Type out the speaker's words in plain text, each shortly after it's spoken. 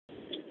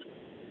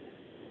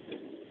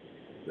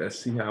let's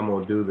see how I'm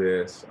gonna do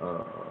this.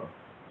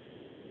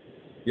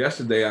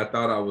 Yesterday I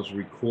thought I was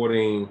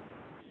recording,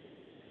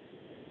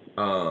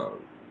 uh,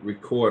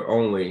 record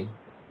only.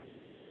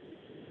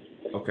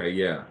 Okay,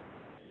 yeah,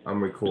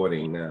 I'm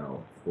recording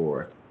now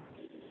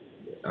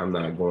I'm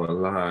not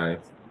going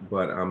live,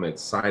 but I'm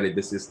excited.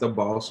 This is the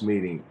boss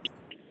meeting,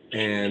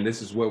 and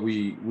this is where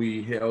we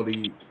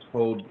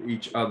hold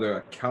each other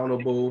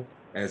accountable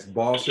as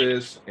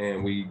bosses,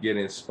 and we get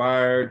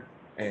inspired,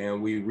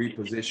 and we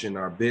reposition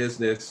our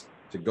business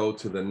to go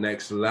to the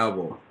next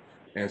level.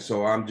 And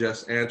so I'm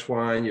just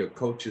Antoine, your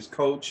coach's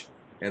coach,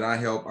 and I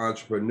help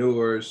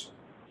entrepreneurs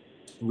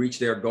reach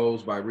their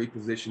goals by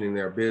repositioning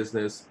their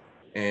business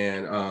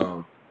and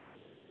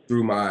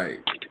through my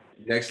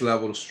next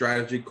level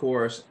strategy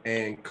course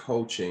and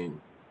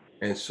coaching.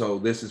 And so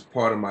this is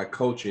part of my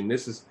coaching.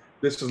 This is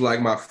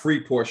like my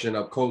free portion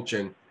of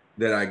coaching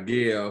that I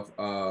give.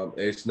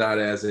 It's not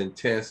as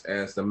intense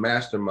as the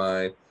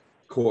mastermind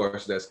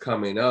course that's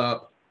coming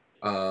up.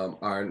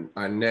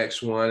 Our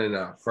next one and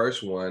our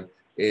first one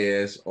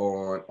is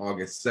on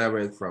August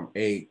 7th from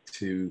 8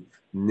 to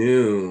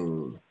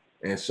noon.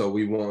 And so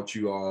we want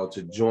you all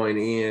to join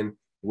in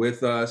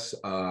with us.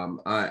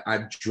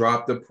 I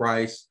dropped the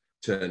price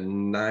to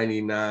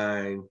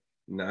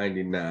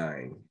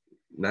 $99.99.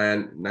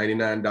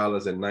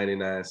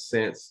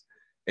 $99.99.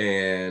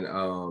 And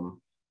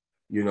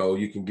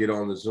you can get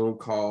on the Zoom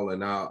call,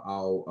 and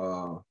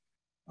I'll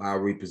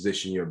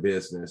reposition your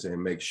business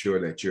and make sure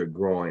that you're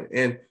growing.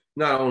 And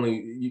not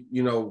only,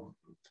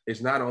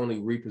 it's not only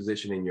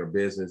repositioning your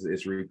business,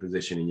 it's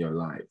repositioning your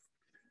life.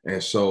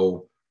 And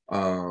so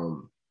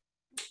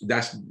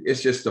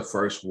it's just the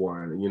first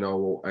one,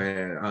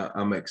 and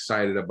I'm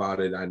excited about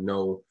it. I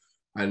know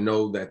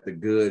that the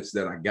goods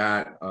that I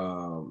got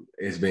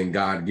has been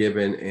God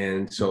given,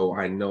 and so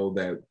I know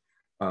that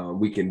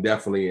we can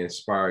definitely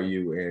inspire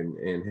you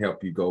and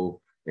help you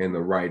go in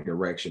the right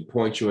direction,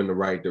 point you in the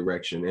right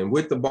direction. And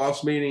with the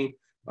boss meeting,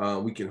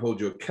 we can hold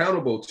you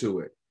accountable to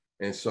it.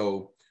 And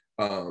so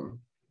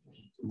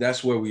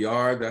that's where we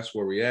are. That's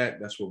where we're at.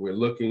 That's what we're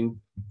looking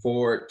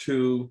forward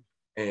to,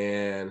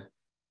 and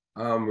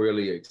I'm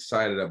really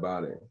excited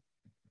about it.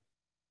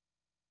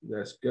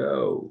 Let's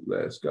go.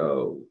 Let's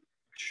go.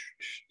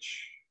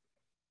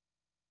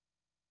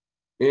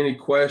 Any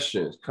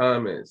questions,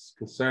 comments,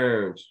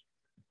 concerns?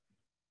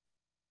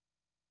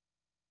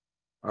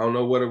 I don't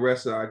know where the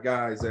rest of our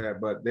guys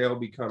at, but they'll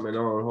be coming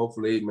on.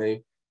 Hopefully,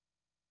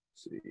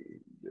 see.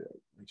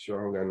 Make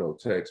sure I don't got no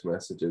text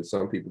messages.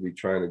 Some people be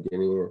trying to get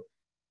in.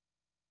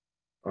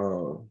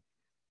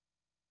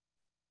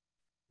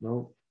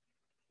 No.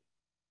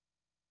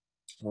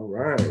 All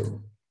right.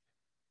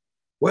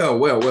 Well.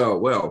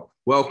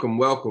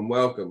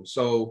 Welcome.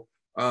 So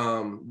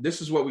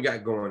this is what we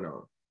got going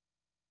on.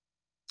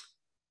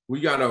 We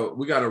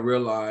gotta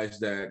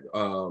realize that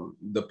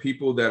the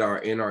people that are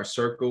in our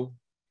circle,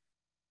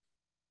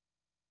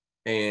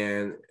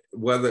 and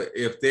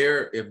if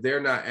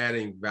they're not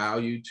adding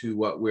value to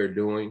what we're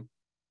doing,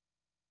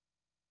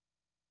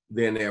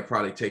 then they're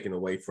probably taken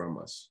away from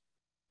us,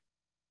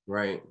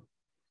 right?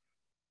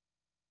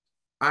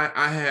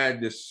 I had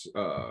this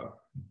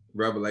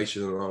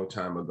revelation a long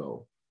time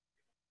ago.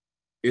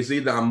 It's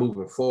either I'm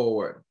moving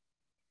forward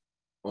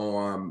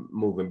or I'm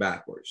moving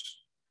backwards,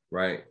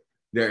 right?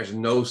 There's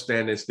no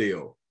standing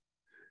still.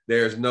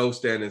 There's no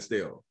standing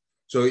still.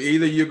 So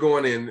either you're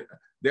going in,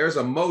 there's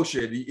a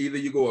motion, either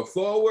you're going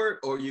forward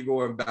or you're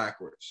going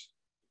backwards.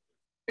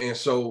 And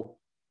so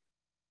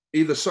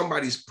either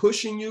somebody's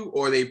pushing you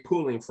or they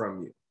pulling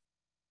from you.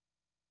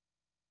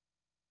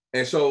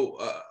 And so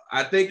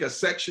I think a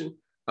session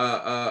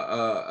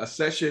of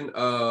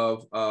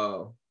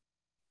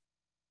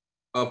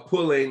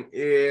pulling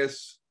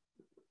is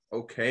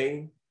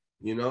okay.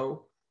 You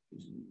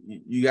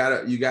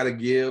gotta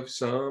give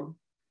some,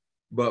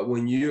 but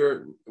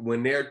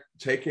when they're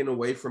taking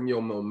away from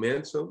your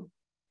momentum,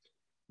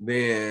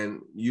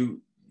 then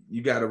you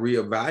got to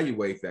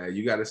reevaluate that.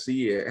 You got to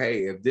see it.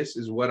 Hey, if this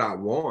is what I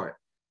want.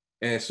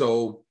 And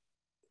so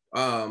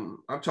I'm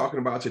talking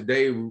about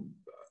today,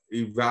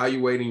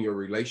 evaluating your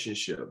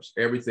relationships,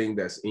 everything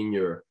that's in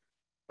your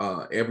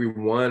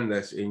everyone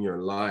that's in your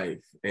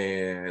life,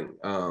 and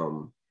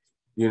are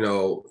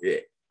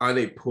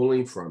they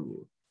pulling from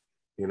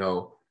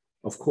you?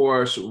 Of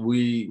course,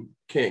 we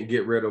can't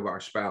get rid of our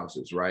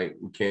spouses, right?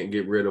 We can't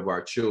get rid of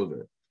our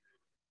children,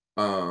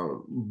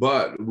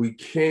 but we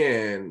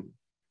can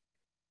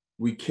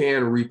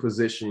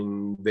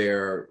reposition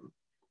their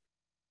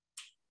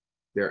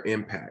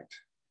impact.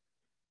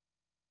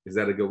 Is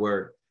that a good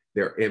word?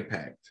 Their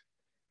impact.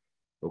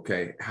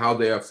 Okay, how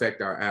they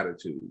affect our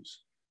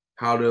attitudes.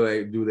 How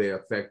do they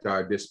affect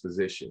our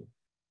disposition?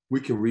 We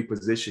can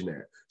reposition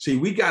that. See,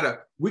 we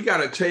gotta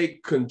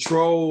take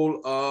control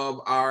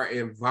of our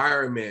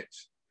environment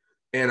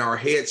and our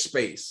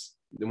headspace.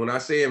 And when I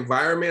say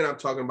environment, I'm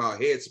talking about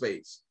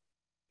headspace.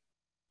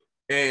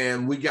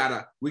 And we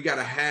gotta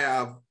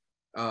have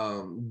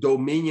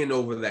dominion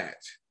over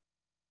that.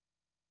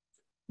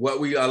 What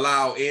we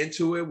allow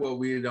into it, what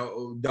we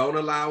don't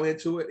allow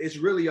into it, it's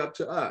really up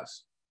to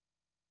us.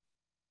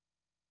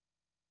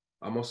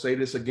 I'm gonna say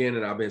this again,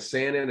 and I've been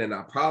saying it, and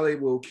I probably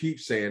will keep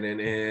saying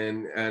it,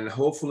 and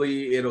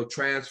hopefully it'll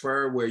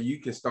transfer where you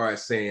can start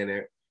saying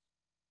it.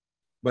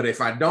 But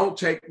if I don't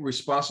take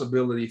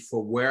responsibility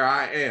for where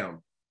I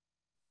am,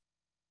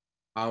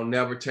 I'll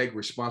never take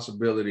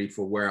responsibility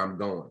for where I'm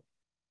going.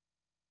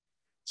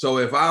 So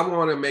if I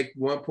want to make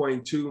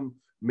 $1.2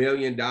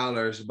 million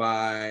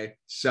by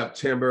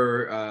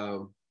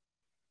September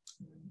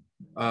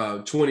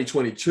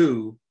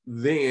 2022,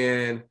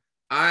 then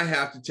I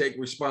have to take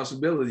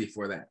responsibility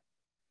for that,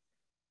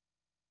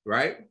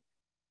 right?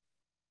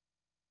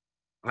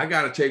 I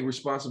got to take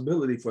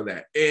responsibility for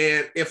that.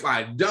 And if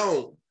I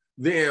don't,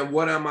 then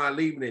what am I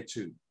leaving it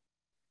to?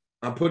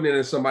 I'm putting it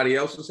in somebody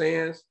else's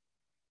hands.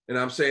 And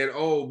I'm saying,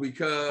 oh,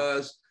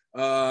 because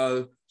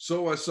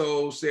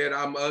so-and-so said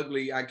I'm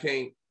ugly, I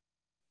can't.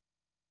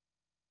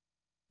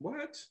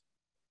 What?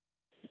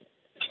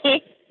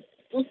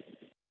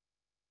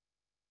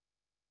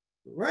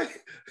 Right?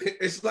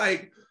 It's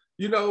like,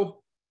 you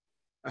know,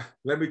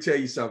 let me tell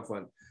you something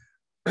funny.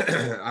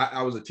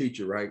 I was a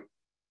teacher, right?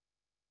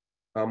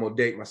 I'm going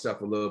to date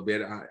myself a little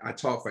bit. I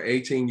taught for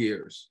 18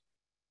 years.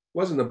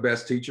 Wasn't the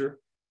best teacher,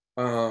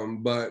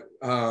 but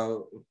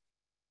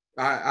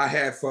I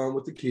had fun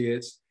with the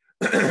kids.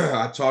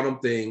 I taught them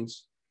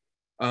things.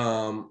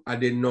 I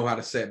didn't know how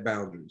to set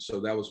boundaries. So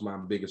that was my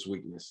biggest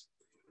weakness.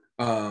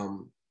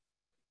 And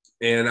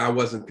I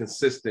wasn't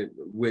consistent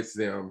with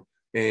them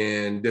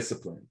and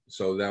discipline.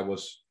 So that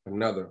was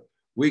another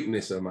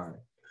weakness of mine.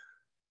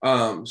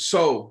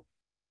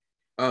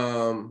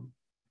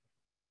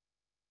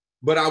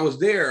 But I was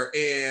there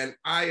and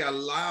I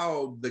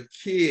allowed the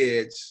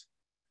kids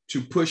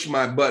to push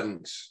my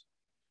buttons.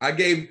 I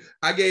gave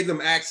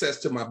them access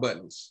to my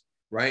buttons,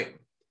 right?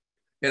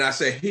 And I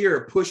said,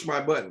 here, push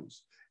my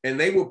buttons. And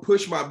they would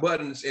push my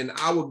buttons and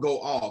I would go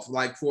off.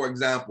 Like, for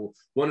example,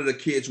 one of the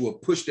kids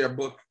would push their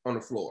book on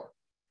the floor.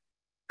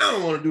 I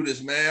don't want to do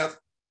this math.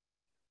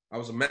 I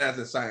was a math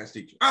and science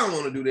teacher. I don't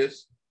want to do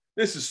this.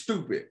 This is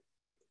stupid.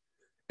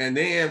 And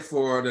then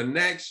for the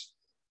next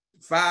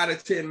 5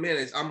 to 10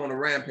 minutes, I'm on a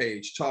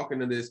rampage talking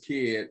to this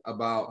kid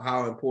about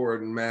how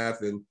important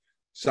math and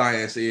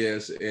science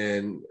is,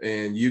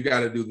 and you got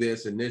to do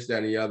this and this,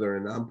 that, and the other.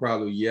 And I'm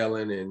probably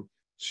yelling and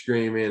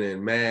screaming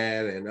and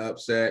mad and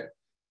upset.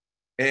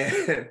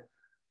 And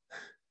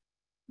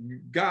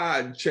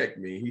God checked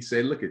me. He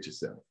said, look at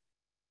yourself.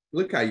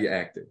 Look how you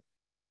acted.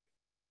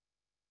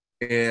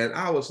 And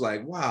I was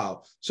like,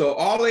 wow. So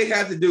all they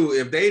had to do,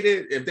 if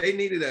they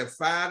needed a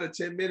 5 to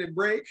 10 minute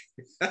break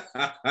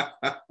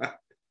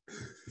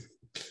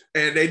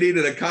and they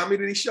needed a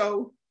comedy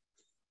show,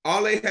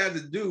 all they had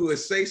to do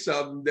is say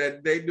something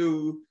that they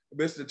knew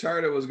Mr.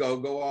 Turner was going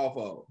to go off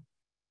on.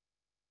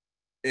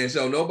 And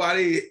so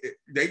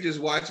they just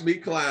watched me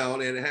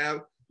clown and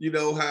have, you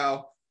know,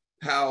 how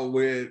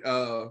when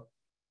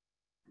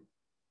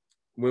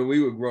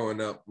we were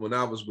growing up, when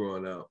I was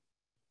growing up,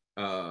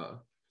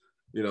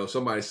 you know,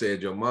 somebody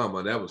said your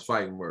mama, that was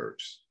fighting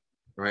words,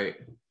 right?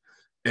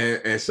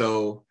 And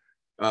so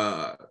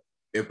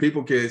if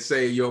people can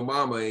say your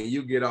mama and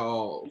you get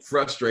all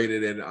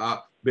frustrated and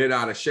been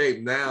out of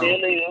shape, now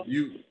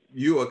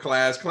you a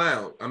class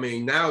clown. I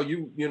mean, now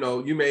you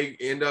know, you may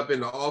end up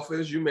in the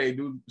office, you may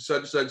do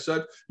such.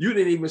 You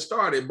didn't even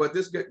start it, but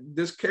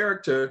this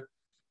character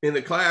in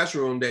the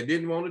classroom that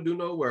didn't want to do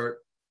no work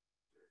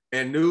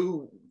and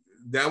knew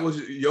that was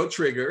your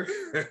trigger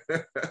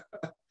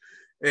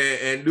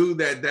and knew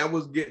that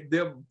was getting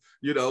them,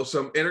 you know,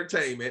 some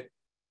entertainment,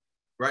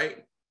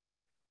 right?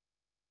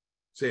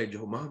 Said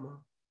your mama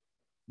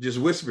just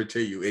whispered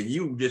to you and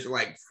you just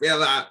like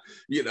fell out,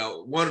 you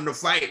know, wanting to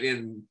fight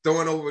and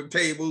throwing over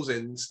tables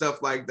and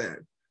stuff like that.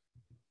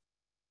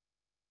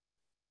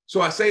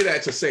 So I say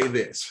that to say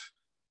this.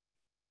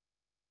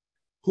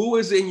 Who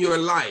is in your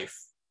life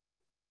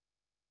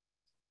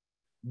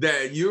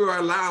that you're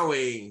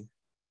allowing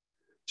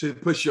to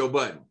push your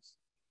buttons?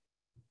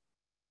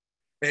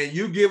 And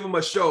you give them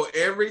a show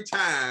every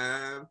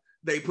time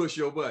they push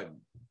your button.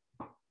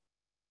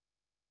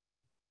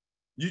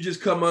 You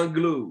just come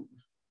unglued.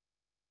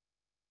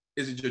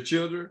 Is it your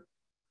children?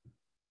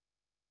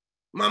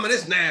 Mama,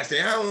 this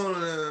nasty. I don't want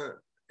to.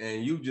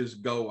 And you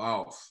just go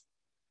off.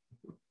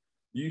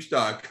 You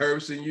start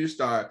cursing. You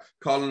start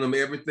calling them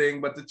everything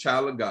but the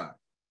child of God.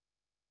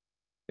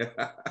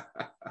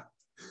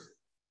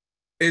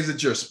 Is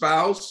it your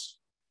spouse?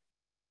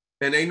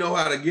 And they know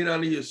how to get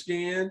under your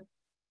skin?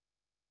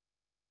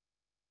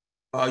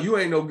 You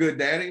ain't no good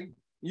daddy.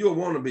 You a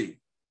wannabe.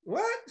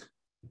 What?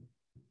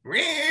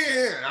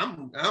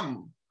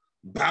 I'm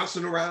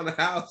bouncing around the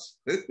house,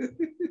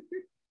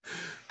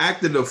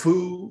 acting a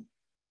fool.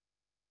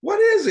 What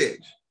is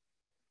it?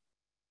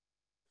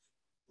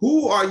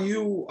 Who are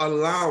you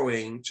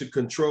allowing to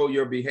control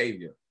your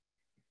behavior?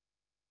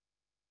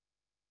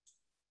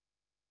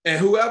 And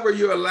whoever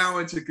you're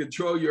allowing to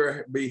control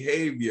your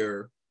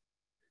behavior,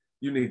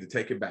 you need to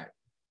take it back.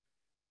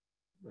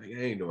 Like,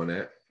 I ain't doing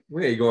that.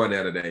 We ain't going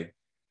there today.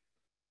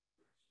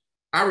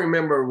 I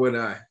remember when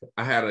I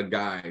had a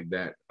guy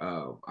that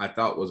I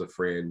thought was a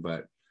friend,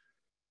 but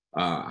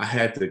I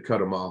had to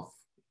cut him off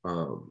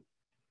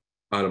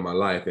out of my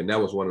life. And that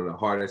was one of the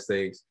hardest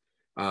things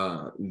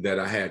that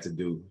I had to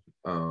do.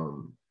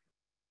 And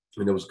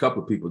there was a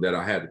couple of people that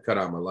I had to cut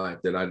out of my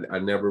life that I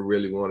never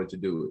really wanted to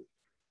do it,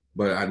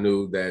 but I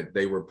knew that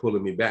they were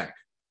pulling me back.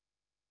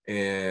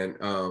 And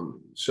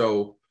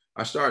so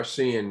I started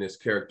seeing this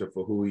character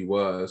for who he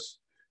was.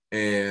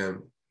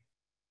 And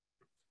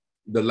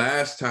the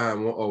last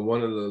time, or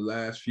one of the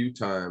last few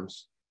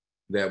times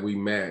that we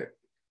met,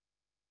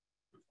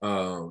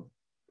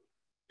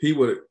 he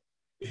would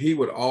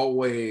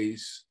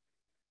always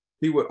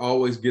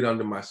get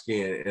under my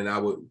skin, and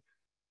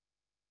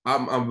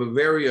I'm a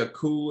very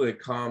cool and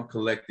calm,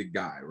 collected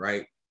guy,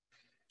 right?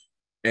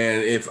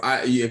 And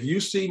if you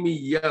see me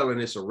yelling,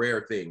 it's a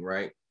rare thing,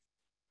 right?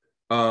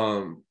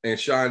 And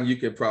Sean, you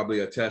can probably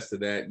attest to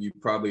that. You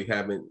probably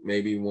haven't,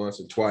 maybe once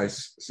or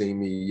twice, seen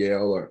me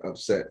yell or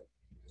upset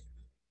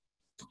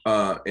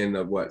in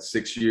the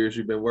 6 years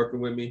you've been working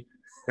with me.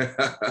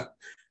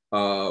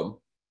 How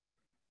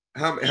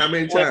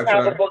many times? With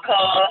probable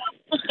cause.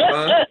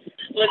 Huh?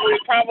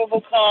 With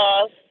probable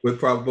cause. With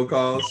probable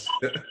cause.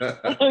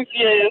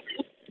 Yes.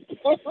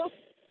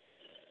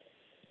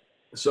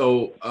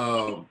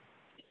 So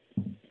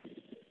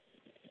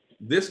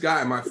this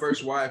guy, my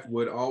first wife,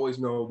 would always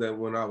know that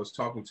when I was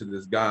talking to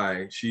this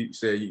guy, she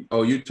said,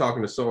 "Oh, you're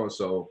talking to so and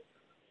so,"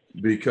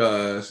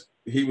 because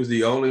he was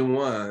the only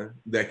one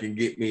that can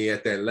get me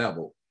at that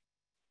level.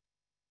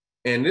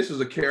 And this is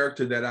a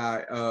character that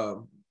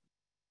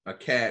a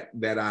cat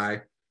that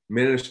I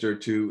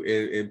ministered to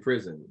in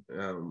prison.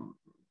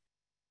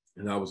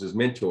 And I was his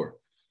mentor.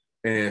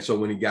 And so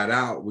when he got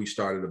out, we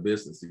started a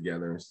business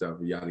together and stuff,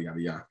 yada,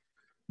 yada, yada.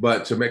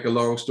 But to make a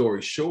long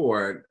story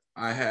short,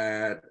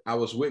 I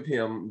was with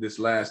him this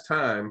last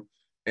time,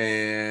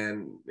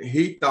 and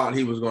he thought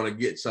he was going to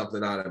get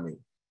something out of me.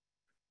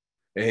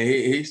 And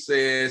he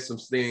said some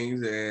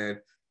things, and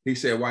he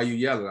said, "Why are you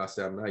yelling?" I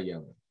said, "I'm not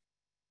yelling."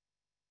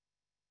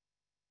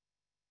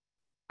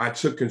 I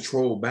took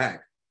control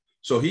back.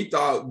 So he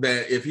thought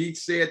that if he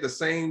said the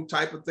same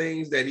type of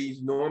things that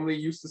he's normally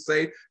used to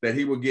say, that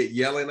he would get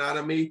yelling out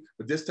of me.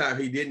 But this time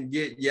he didn't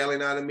get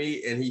yelling out of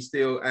me, and he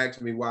still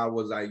asked me, why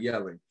was I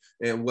yelling?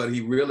 And what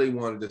he really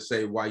wanted to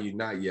say, why you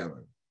not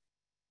yelling?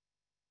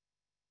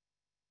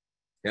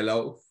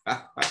 Hello?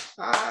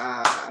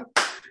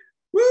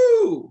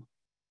 Woo!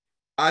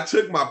 I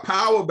took my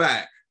power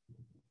back.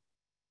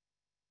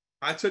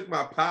 I took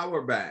my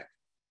power back.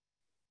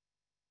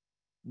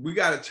 We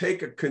got to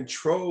take a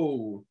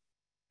control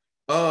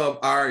of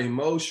our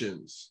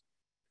emotions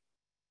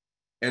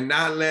and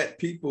not let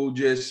people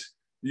just,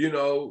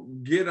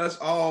 get us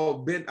all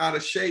bent out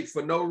of shape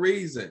for no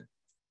reason,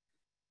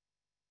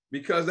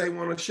 because they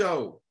want to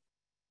show,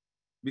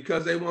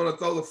 because they want to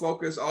throw the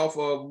focus off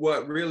of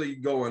what really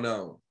going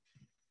on.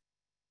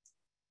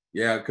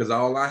 Yeah, because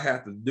all I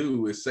have to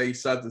do is say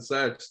such and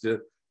such to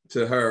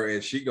her,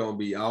 and she gonna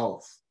be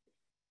off.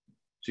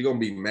 She gonna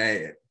be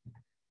mad.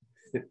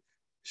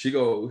 she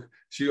gonna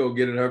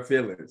get in her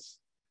feelings.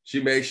 She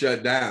may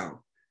shut down,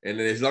 and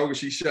then as long as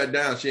she shut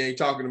down, she ain't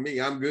talking to me.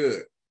 I'm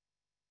good.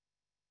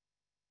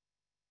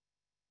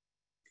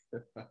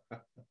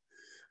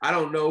 I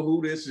don't know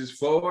who this is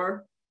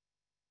for,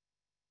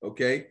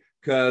 okay?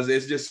 Because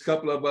it's just a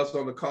couple of us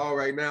on the call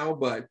right now,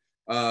 but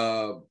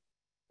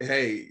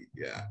hey,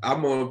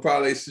 I'm gonna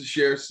probably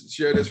share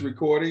this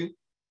recording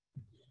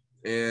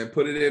and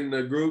put it in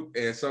the group,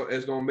 and so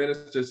it's gonna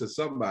minister to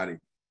somebody.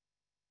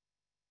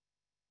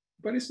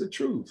 But it's the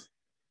truth.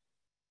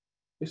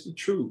 It's the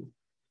truth.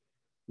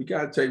 We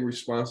gotta take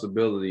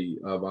responsibility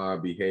of our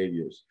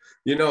behaviors.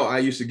 I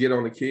used to get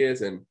on the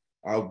kids, and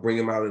I'll bring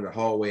them out in the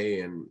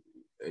hallway, and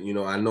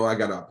I know I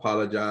gotta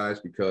apologize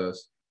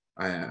because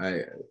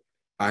I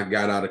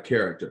got out of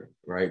character,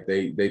 right?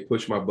 They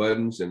pushed my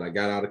buttons, and I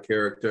got out of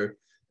character.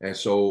 And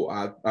so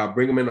I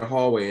bring them in the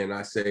hallway, and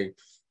I say,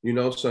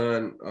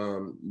 son,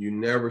 you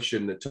never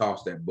shouldn't have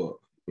tossed that book.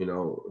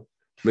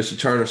 Mr.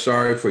 Turner,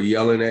 sorry for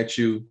yelling at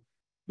you,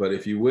 but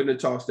if you wouldn't have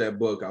tossed that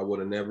book, I would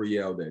have never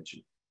yelled at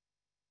you.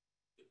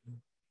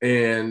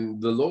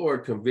 And the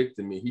Lord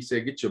convicted me. He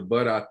said, get your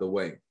butt out the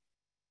way.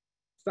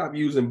 Stop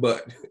using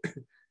but.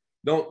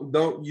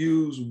 Don't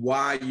use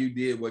why you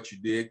did what you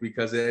did,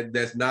 because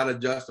that's not a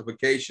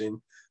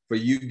justification for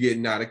you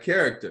getting out of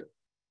character.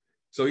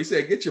 So he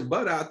said, get your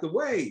butt out the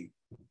way.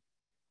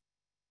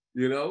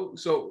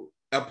 So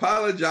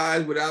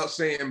apologize without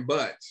saying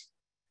but.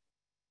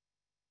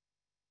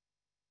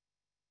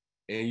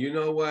 And you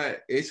know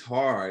what? It's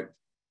hard,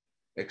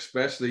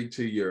 especially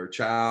to your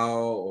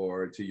child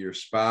or to your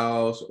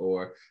spouse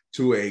or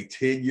to a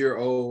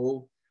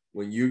 10-year-old.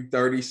 When you're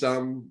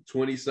 30-something,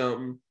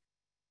 20-something,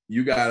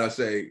 you gotta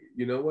say,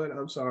 you know what?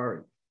 I'm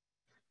sorry.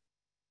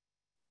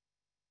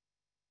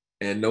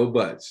 And no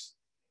buts.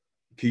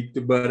 Keep the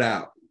butt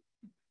out,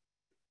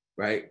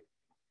 right?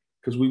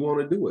 Because we want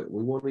to do it.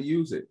 We want to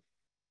use it.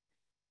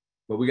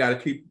 But we got to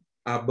keep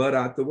our butt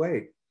out the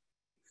way.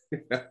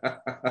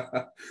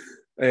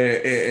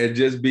 and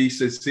just be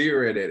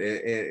sincere in it,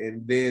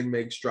 and then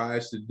make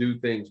strides to do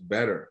things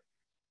better.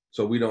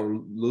 so we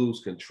don't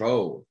lose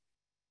control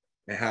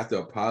and have to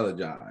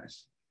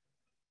apologize.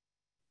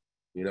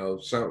 You know,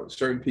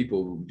 certain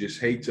people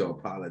just hate to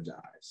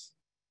apologize.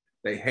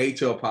 They hate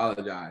to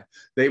apologize.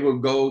 They will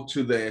go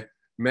to the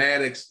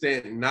mad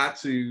extent not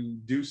to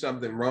do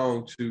something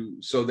wrong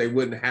so they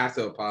wouldn't have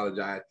to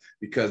apologize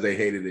because they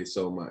hated it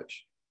so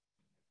much.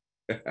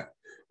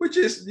 Which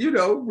is, you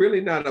know,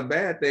 really not a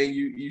bad thing.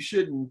 You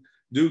shouldn't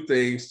do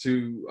things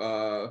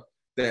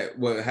that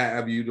will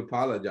have you to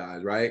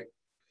apologize, right?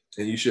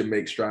 And you should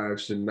make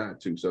strives to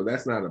not to. So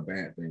that's not a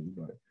bad thing,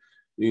 but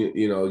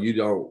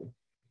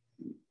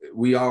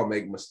we all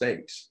make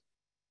mistakes.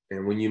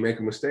 And when you make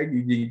a mistake,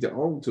 you need to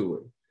own to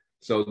it.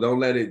 So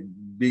don't let it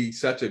be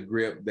such a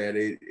grip that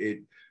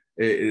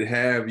it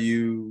have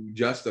you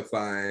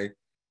justifying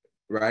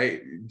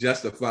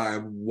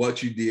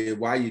what you did,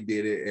 why you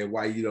did it, and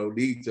why you don't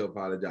need to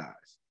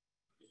apologize.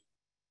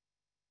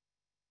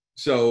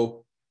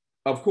 So,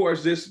 of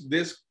course, this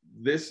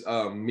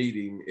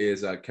meeting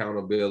is an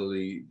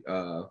accountability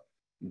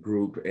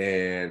group,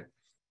 and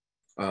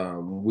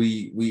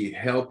we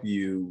help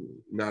you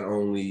not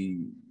only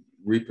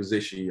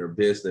reposition your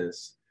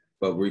business,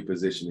 but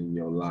repositioning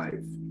your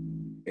life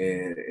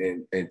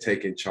and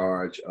taking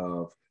charge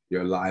of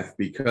your life,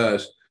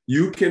 because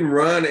you can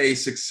run a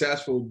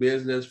successful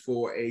business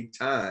for a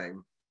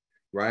time,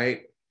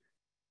 right?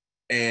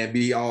 And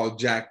be all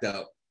jacked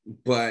up,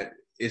 but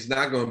it's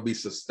not going to be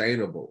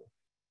sustainable,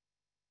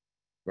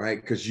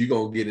 right? Because you're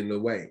going to get in the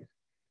way.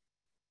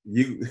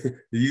 You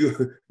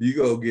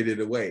go get in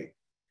the way.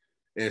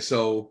 And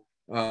so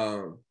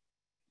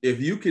if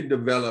you can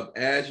develop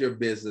as your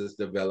business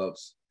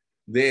develops,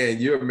 then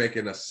you're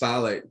making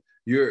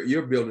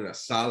you're building a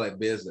solid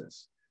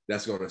business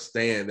that's going to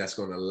stand, that's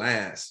going to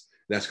last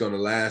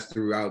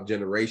throughout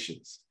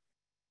generations.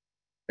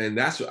 And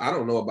I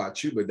don't know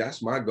about you, but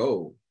that's my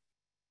goal.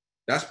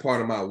 That's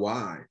part of my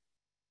why.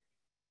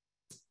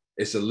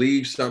 It's to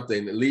leave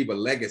a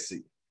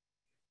legacy.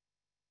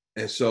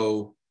 And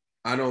so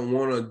I don't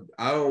want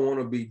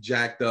to be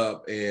jacked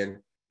up and,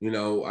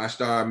 I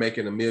started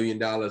making $1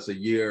 million a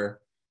year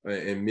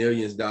and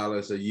millions of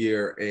dollars a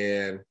year,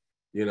 and,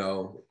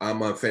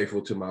 I'm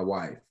unfaithful to my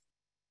wife.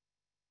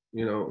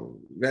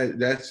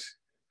 That's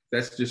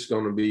just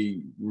going to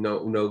be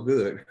no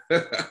good.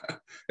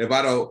 if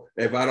I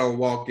don't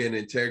walk in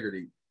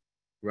integrity,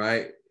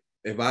 right?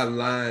 If I'm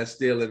lying,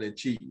 stealing, and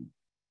cheating,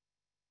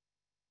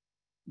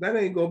 that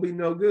ain't gonna be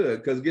no good.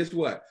 Because guess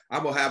what?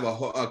 I'm gonna have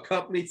a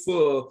company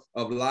full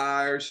of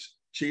liars,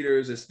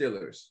 cheaters, and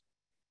stealers,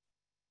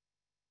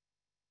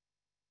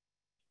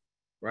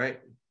 right?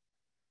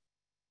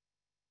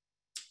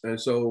 And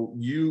so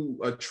you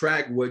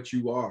attract what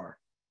you are.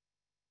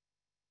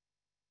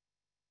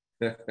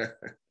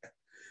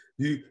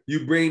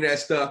 You bring that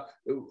stuff.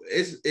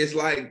 It's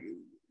like,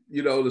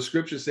 the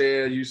scripture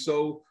says, you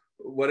sow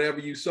whatever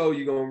you sow,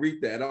 you're gonna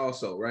reap that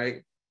also,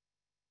 right?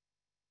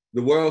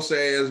 The world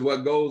says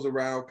what goes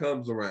around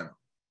comes around.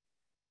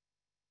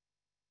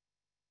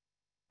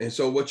 And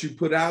so what you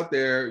put out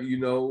there,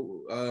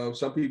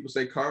 some people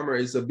say karma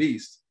is a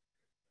beast.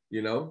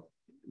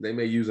 They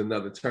may use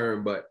another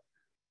term, but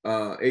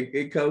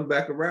it comes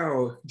back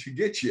around to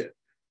get you.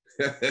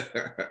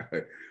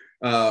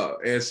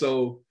 And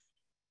so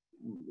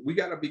we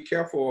got to be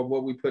careful of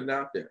what we're putting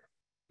out there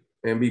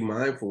and be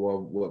mindful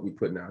of what we're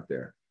putting out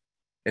there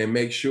and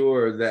make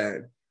sure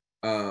that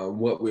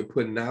what we're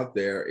putting out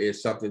there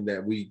is something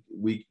that we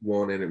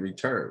want in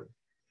return.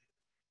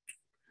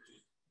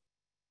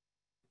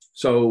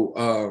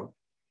 So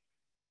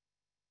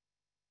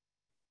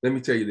let me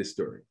tell you this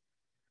story.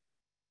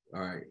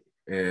 All right.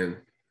 And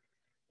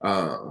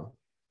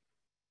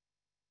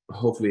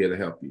hopefully it'll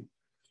help you.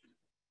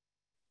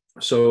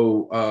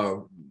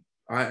 So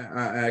I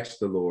asked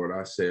the Lord,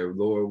 I said,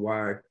 Lord,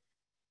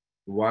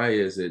 why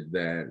is it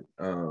that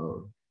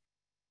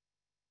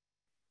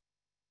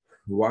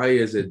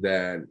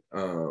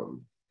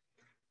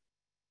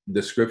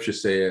the scripture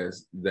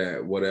says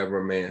that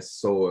whatever man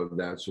soweth,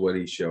 that's what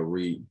he shall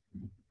reap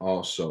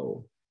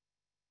also?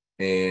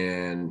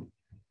 And,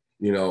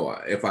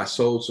 if I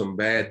sowed some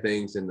bad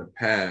things in the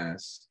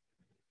past,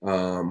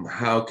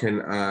 how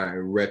can I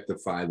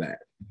rectify that?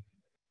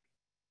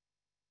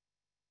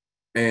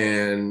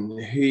 And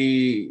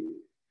he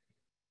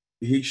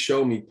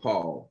showed me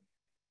Paul.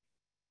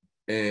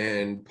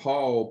 And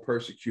Paul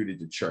persecuted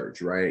the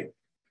church, right?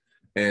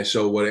 And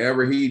so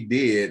whatever he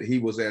did, he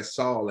was as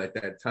Saul at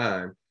that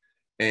time,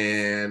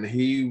 and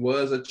he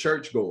was a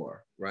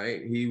churchgoer,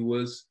 right? He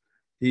was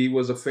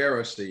a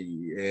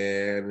Pharisee,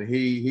 and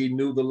he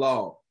knew the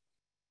law,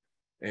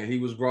 and he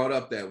was brought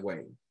up that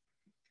way.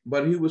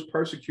 But he was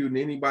persecuting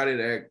anybody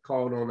that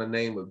called on the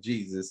name of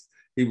Jesus.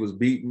 He was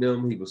beating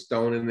them, he was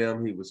stoning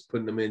them, he was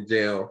putting them in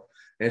jail.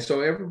 And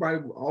so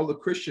all the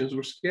Christians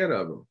were scared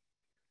of him.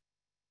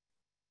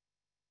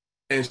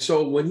 And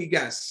so when he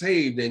got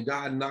saved and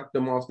God knocked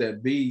him off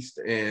that beast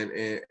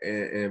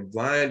and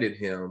blinded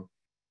him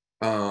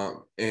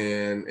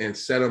and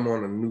set him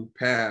on a new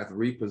path,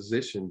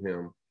 repositioned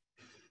him,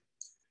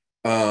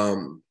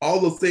 all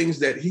the things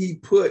that he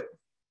put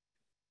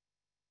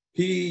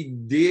he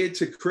did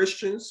to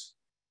Christians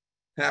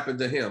happened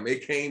to him.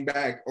 It came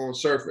back on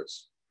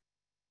surface.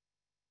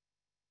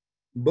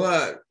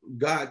 But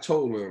God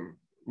told him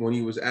when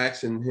he was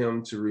asking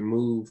him to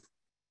remove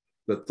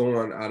the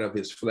thorn out of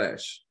his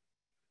flesh,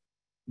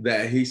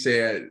 that he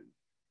said,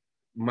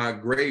 my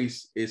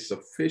grace is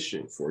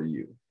sufficient for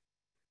you,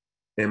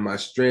 and my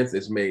strength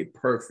is made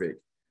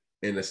perfect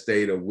in a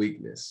state of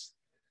weakness.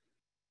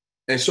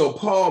 And so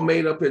Paul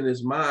made up in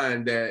his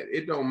mind that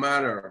it don't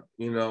matter,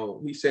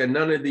 he said,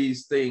 none of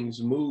these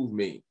things move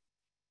me.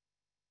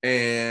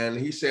 And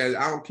he said,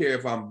 I don't care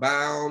if I'm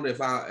bound,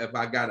 if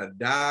I gotta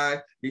die.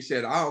 He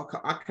said, I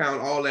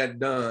count all that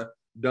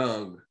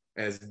dung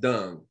as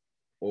dung,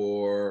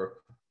 or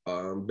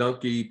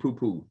donkey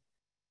poo-poo,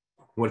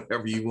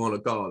 whatever you want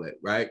to call it,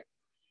 right?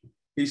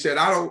 He said,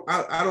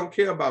 I don't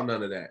care about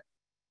none of that.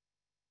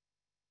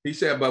 He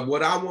said, but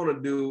what I want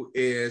to do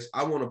is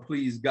I want to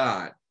please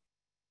God.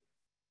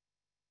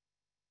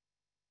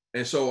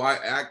 And so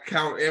I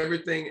count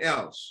everything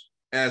else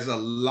as a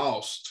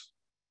lost.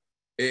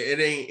 It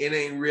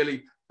ain't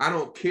really, I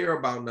don't care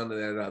about none of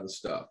that other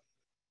stuff.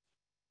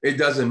 It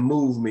doesn't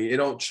move me. It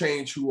don't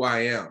change who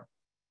I am.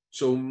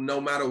 So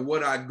no matter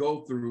what I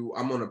go through,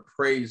 I'm going to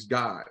praise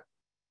God,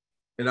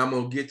 and I'm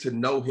going to get to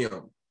know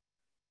him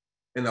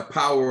and the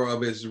power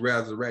of his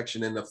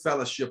resurrection and the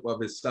fellowship of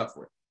his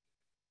suffering.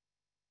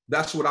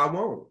 That's what I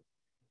want.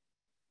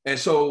 And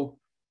so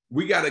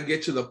we got to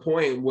get to the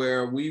point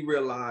where we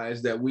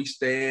realize that if we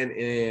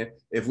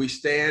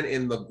stand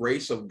in the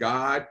grace of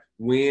God,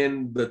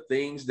 when the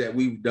things that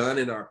we've done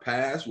in our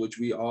past, which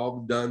we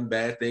all done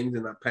bad things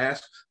in our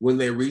past, when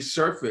they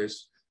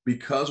resurface,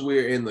 because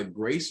we're in the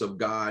grace of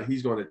God,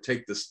 he's going to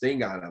take the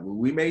sting out of it.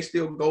 We may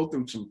still go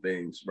through some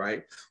things,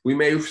 right? We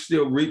may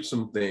still reap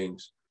some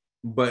things,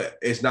 but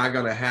it's not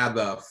going to have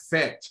the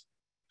effect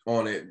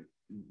on it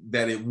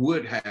that it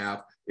would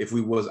have if we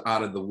was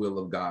out of the will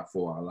of God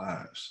for our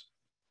lives.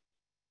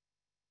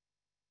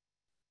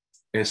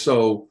 And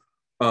so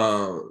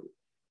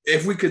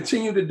if we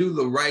continue to do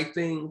the right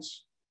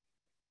things,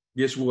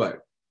 guess what?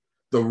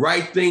 The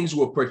right things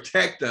will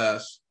protect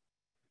us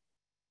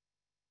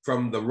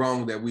from the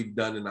wrong that we've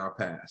done in our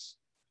past.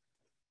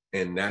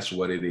 And that's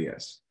what it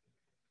is.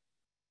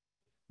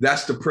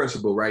 That's the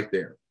principle right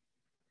there.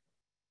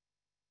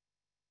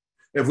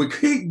 If we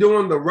keep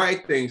doing the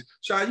right things,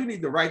 Sean, you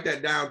need to write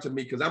that down to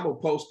me, because I'm going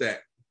to post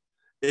that.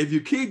 If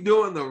you keep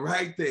doing the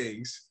right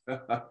things,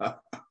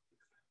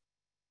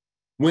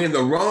 when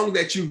the wrong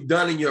that you've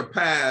done in your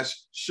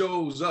past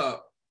shows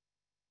up,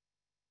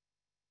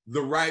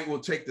 the right will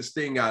take the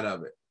sting out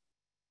of it.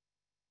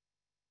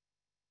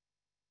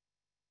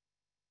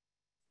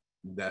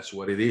 That's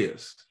what it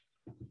is.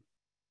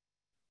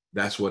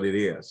 That's what it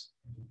is.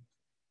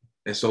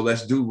 And so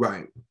let's do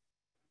right.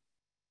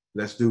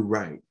 Let's do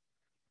right.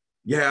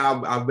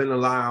 Yeah, I've been a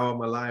liar all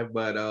my life,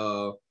 but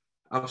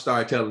I've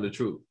started telling the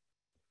truth.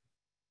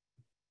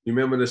 You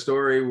remember the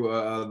story,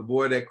 the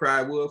boy that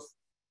cried wolf?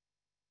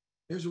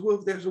 There's a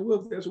wolf, there's a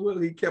wolf, there's a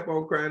wolf. He kept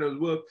on crying, there's a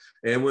wolf.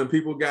 And when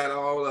people got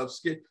all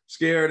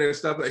scared and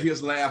stuff, he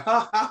was laughing.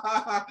 Ha, ha,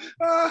 ha,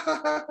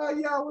 ha, ha,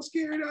 yeah, I was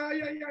scared.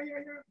 Yeah.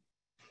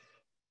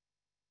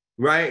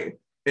 Right?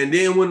 And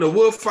then when the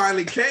wolf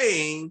finally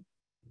came,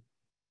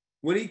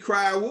 when he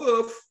cried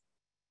wolf,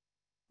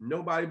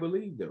 nobody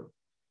believed him,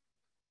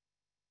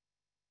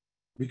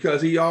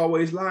 because he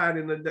always lied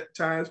in the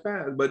times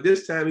past. But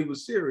this time he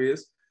was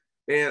serious.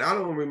 And I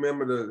don't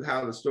remember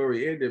how the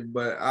story ended,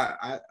 but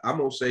I'm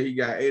going to say he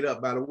got ate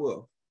up by the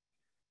wolf,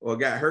 or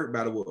got hurt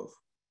by the wolf,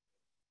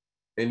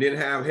 and didn't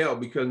have help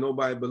because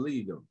nobody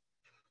believed him.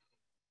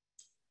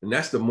 And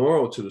that's the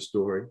moral to the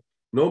story.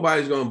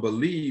 Nobody's going to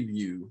believe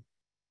you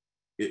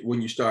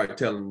when you start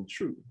telling the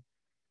truth.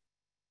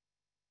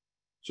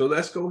 So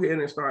let's go ahead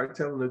and start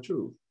telling the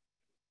truth,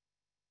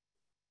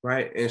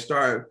 right? And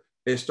start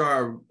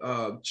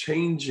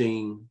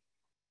changing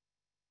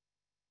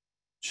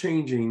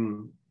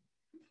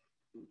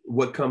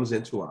what comes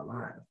into our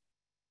life,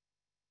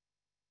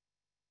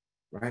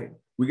 right?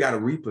 We got to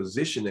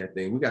reposition that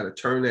thing. We got to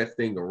turn that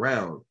thing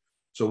around.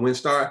 So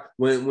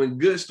when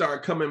good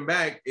start coming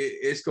back,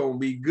 it's going to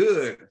be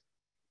good,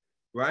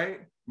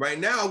 right? Right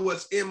now,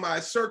 what's in my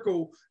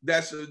circle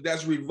that's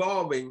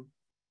revolving,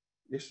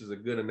 this is a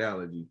good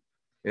analogy,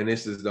 and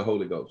this is the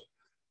Holy Ghost.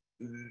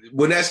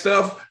 When that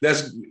stuff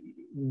that's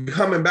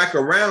coming back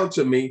around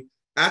to me,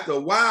 after a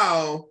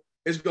while,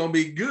 it's going to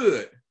be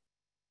good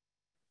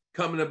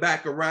coming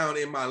back around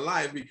in my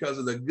life, because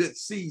of the good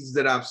seeds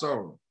that I've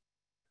sown,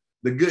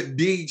 the good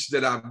deeds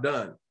that I've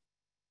done.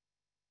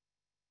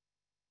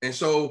 And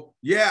so,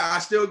 yeah, I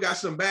still got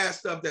some bad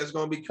stuff that's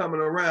going to be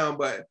coming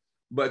around,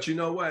 but you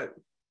know what?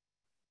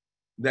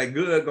 That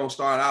good going to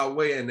start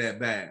outweighing that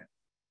bad.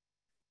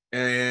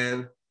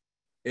 And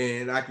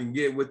I can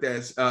get with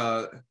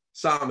that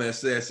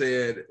psalmist that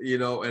said,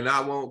 and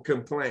I won't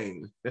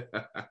complain.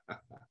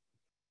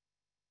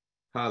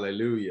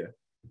 Hallelujah.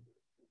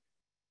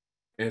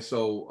 And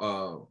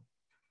so,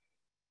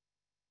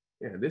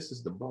 this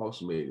is the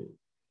boss meeting.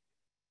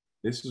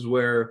 This is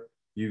where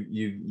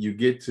you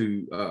get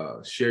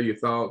to share your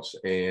thoughts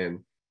and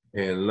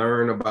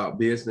learn about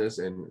business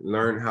and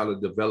learn how to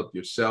develop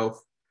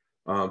yourself,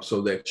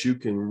 so that you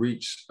can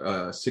reach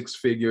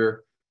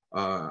six-figure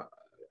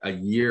a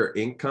year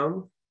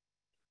income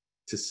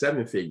to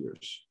seven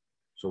figures.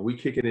 So we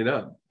kicking it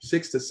up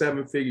 6 to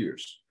 7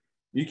 figures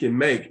you can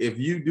make if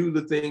you do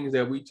the things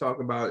that we talk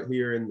about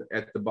here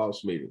at the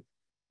boss meeting,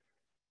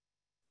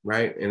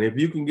 right? And if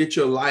you can get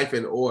your life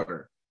in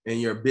order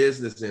and your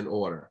business in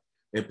order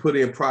and put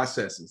in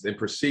processes and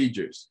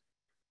procedures,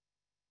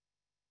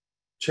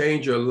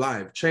 change your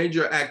life, change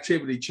your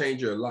activity,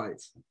 change your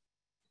life.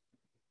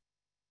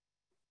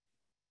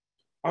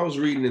 I was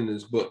reading in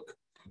this book,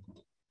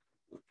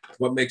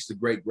 What Makes the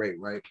Great Great,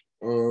 right?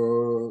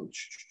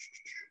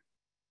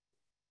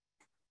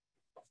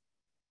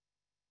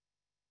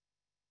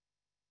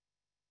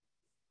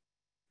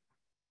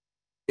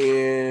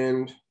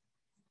 And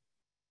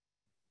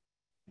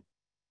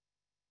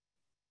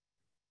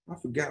I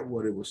forgot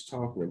what it was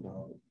talking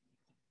about.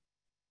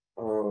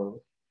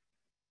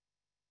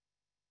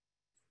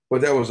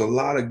 But there was a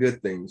lot of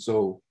good things.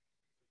 So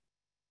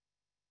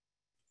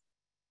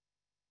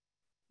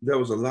there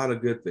was a lot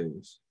of good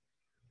things.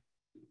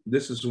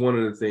 This is one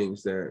of the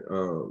things that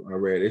I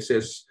read. It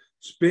says,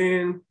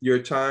 spend your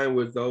time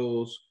with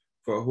those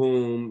for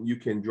whom you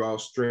can draw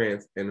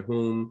strength and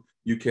whom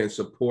you can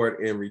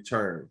support in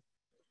return.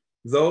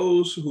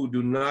 Those who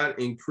do not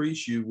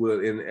increase you will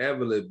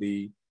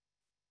inevitably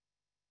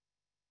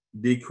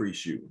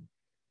decrease you.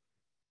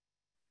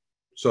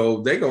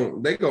 So they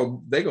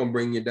gonna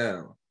bring you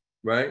down,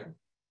 right?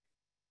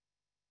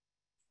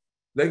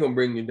 They're gonna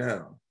bring you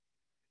down.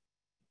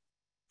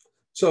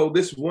 So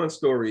this one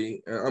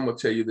story, I'm gonna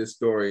tell you this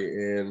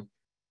story, and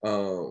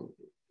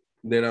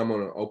then I'm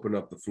gonna open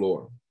up the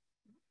floor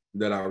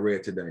that I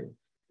read today.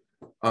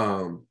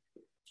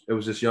 It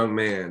was this young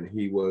man.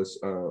 He was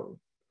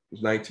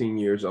 19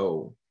 years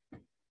old,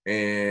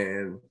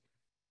 and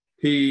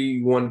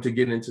he wanted to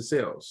get into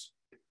sales.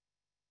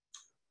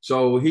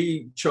 So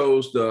he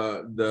chose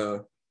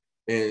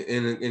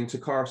into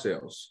car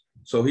sales.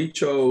 So he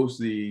chose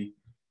the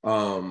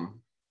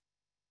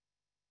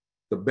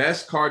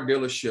best car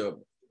dealership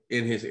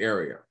in his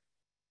area.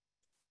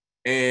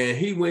 And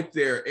he went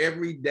there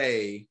every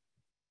day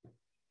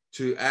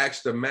to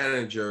ask the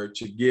manager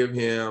to give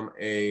him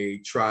a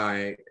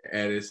try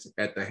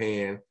at the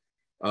hand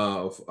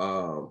of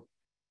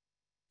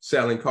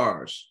selling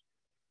cars.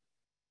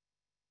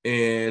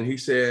 And he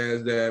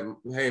says that,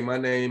 hey, my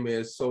name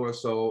is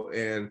so-and-so,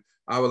 and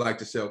I would like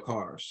to sell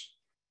cars.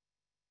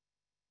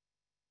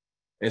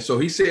 And so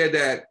he said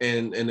that,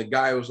 and the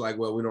guy was like,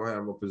 well, we don't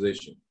have a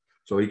position.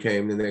 So he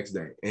came the next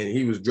day, and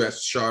he was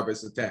dressed sharp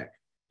as a tack,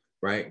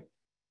 right?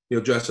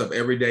 He'll dress up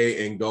every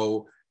day and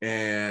go,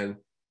 and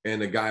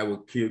the guy will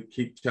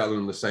keep telling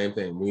him the same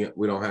thing.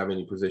 We don't have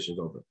any positions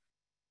open.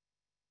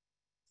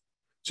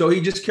 So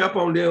he just kept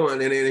on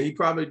doing, and then he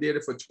probably did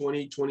it for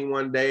 20,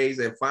 21 days.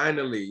 And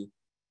finally,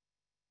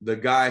 the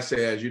guy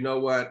says, you know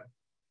what?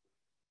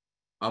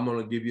 I'm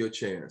going to give you a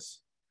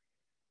chance.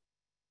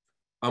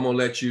 I'm going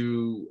to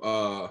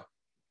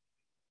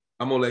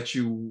let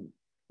you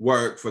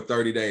work for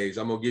 30 days.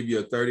 I'm going to give you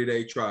a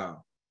 30-day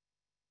trial.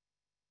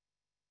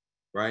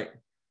 Right?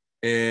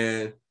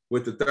 And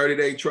with the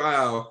 30-day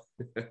trial,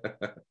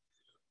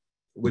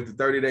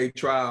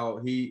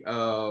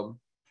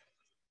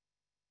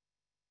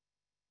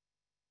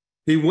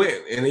 he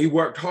went and he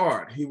worked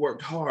hard.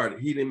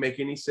 He didn't make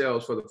any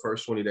sales for the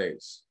first 20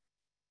 days.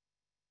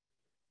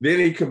 Then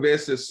he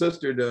convinced his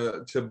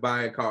sister to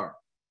buy a car.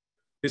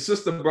 His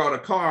sister brought a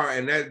car,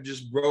 and that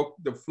just broke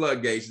the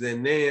floodgates.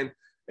 And then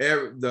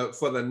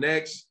for the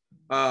next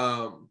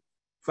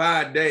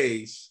 5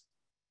 days,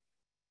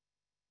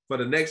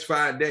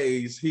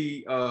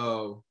 he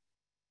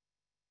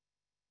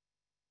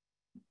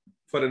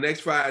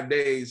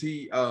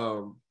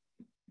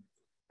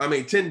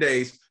 10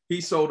 days,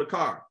 he sold a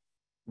car,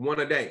 one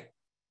a day.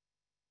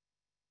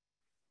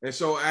 And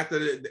so at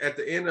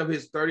the end of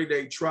his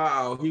 30-day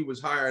trial, he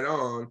was hired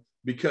on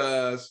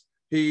because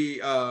he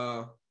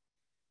was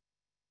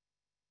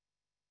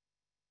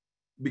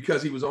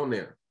on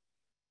there.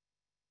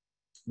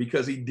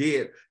 Because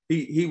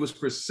he was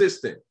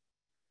persistent.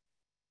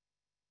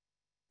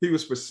 He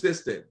was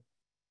persistent.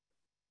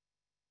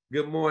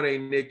 Good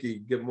morning, Nikki.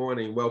 Good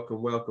morning.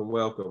 Welcome, welcome,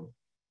 welcome.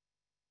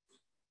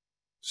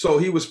 So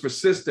he was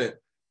persistent,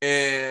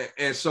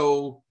 and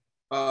so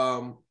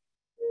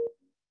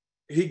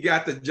he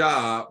got the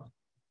job.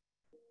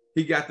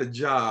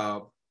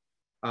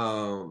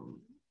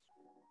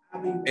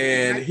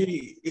 And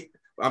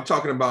I'm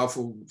talking about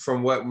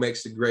from What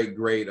Makes the Great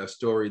Great, a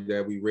story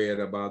that we read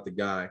about the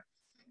guy.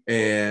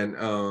 And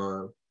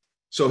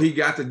so he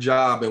got the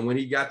job, and when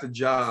he got the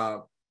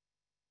job,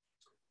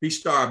 he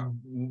started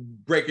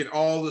breaking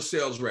all the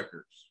sales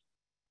records.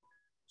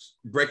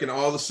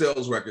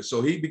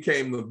 So he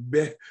became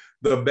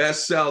the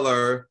best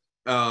seller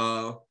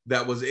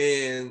that was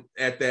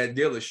at that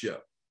dealership.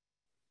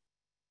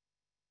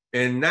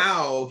 And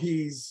now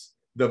he's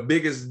the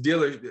biggest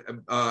dealer,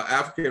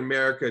 African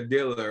American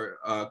dealer,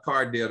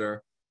 car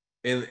dealer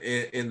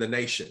in the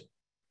nation,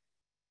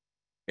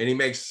 and he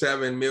makes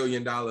 $7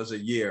 million a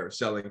year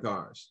selling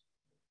cars,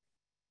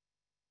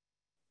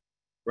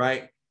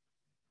 right?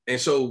 And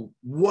so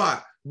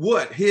what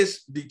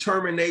his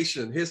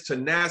determination, his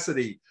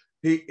tenacity,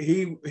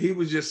 he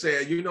was just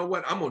saying, you know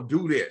what, I'm gonna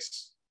do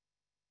this.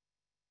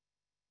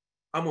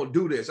 I'm gonna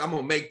do this. I'm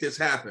gonna make this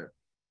happen.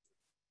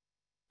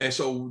 And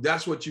so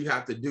that's what you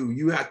have to do.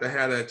 You have to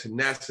have that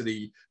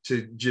tenacity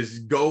to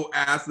just go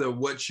after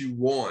what you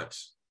want.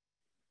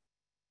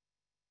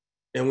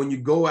 And when you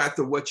go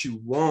after what you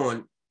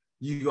want,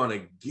 you're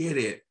gonna get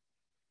it,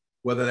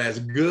 whether that's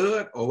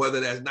good or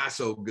whether that's not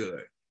so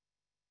good,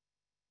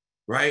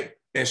 right?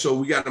 And so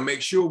we got to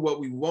make sure what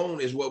we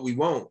want is what we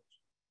want.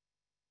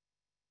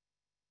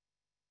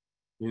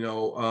 You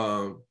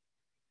know,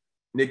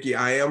 Nikki,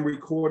 I am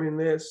recording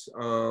this.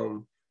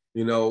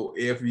 You know,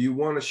 if you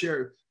want to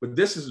share, but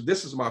this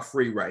is my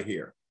free right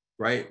here,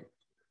 right?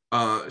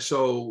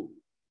 So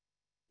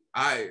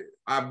I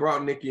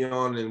brought Nikki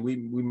on, and we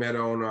met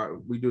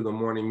on we do the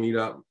morning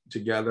meetup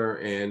together,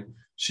 and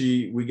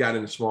we got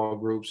into small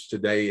groups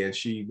today, and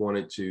she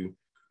wanted some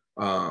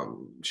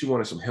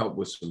help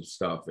with some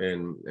stuff,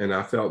 and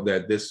I felt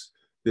that this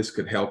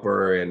could help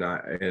her, and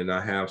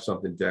I have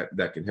something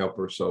that can help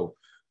her. So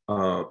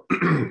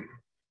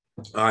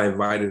I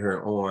invited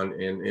her on,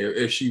 and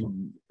if she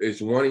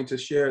is wanting to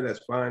share,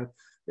 that's fine.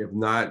 If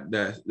not,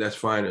 that's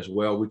fine as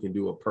well. We can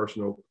do a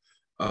personal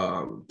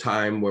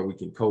time where we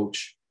can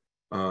coach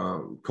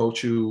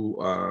you,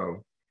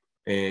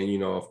 and you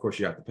know, of course,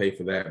 you have to pay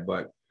for that.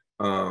 But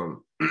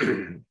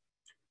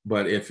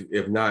but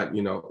if not,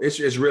 you know,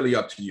 it's really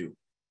up to you.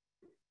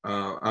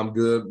 I'm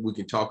good. We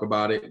can talk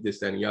about it, this,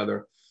 that, and the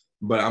other.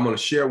 But I'm going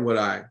to share what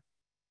I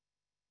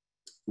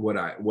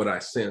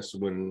sensed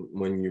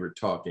when you were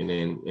talking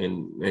and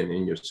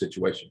in your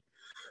situation.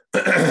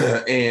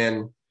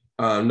 And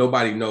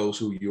nobody knows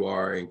who you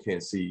are and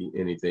can't see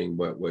anything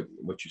but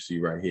what you see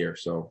right here.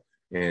 So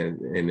and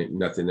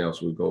nothing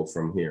else will go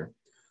from here.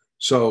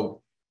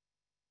 So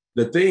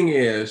the thing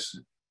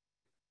is,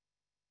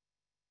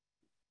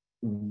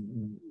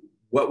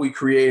 what we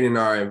create in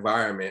our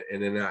environment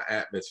and in our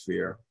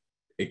atmosphere,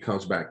 it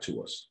comes back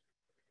to us,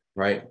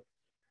 right?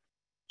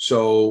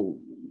 So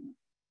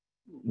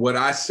what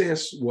I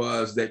sensed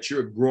was that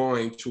you're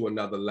growing to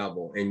another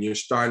level and you're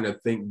starting to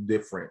think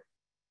different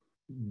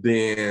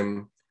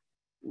than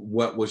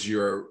what was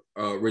your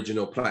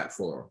original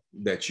platform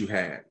that you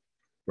had,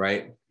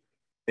 right?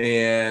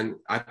 And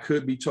I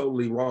could be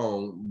totally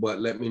wrong, but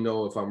let me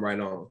know if I'm right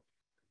on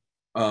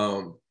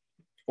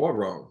or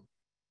wrong.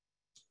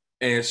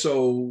 And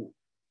so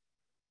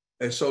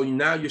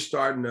now you're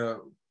starting to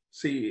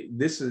see,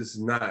 this is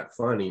not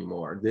fun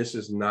anymore. This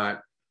is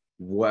not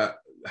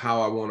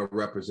how I want to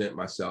represent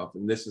myself.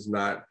 And this is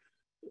not,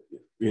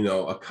 you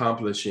know,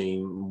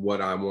 accomplishing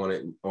what I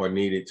wanted or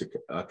needed to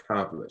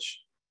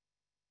accomplish.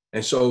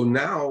 And so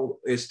now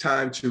it's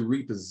time to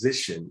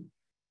reposition.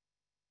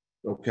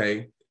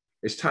 Okay.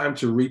 It's time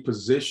to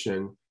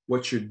reposition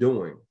what you're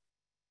doing.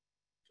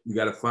 You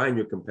got to find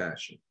your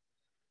compassion,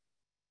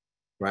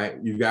 right?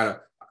 You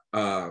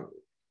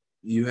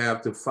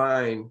have to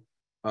find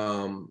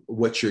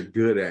what you're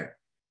good at.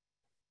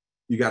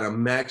 You got to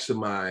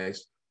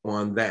maximize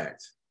on that,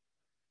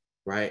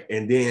 right?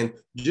 And then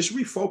just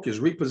refocus,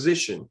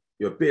 reposition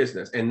your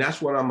business. And that's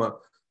what I'm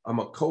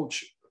a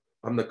coach.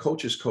 I'm the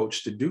coach's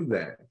coach to do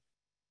that,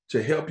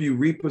 to help you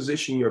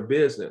reposition your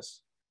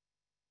business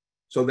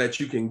so that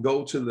you can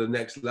go to the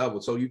next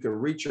level, so you can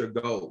reach your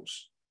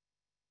goals,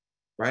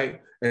 right?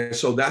 And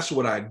so that's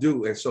what I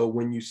do. And so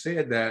when you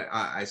said that,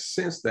 I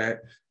sense that,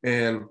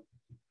 and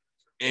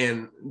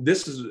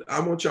this is,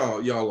 I want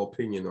y'all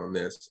opinion on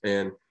this.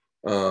 And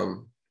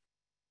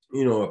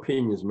you know,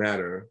 opinions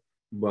matter,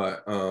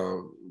 but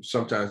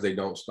sometimes they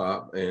don't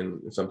stop,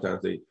 and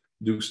sometimes they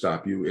do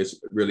stop you.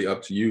 It's really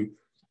up to you,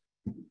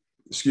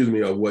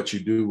 of what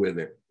you do with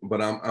it.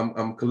 But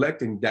I'm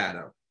collecting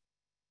data,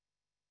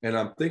 and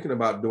I'm thinking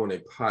about doing a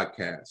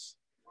podcast.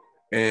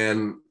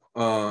 And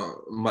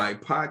my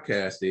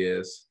podcast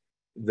is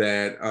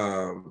that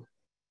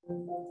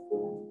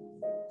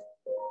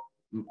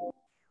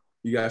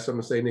you got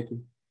something to say, Nikki?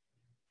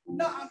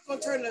 No, I'm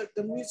gonna turn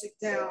the music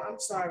down. I'm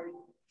sorry.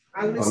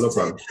 I listen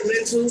to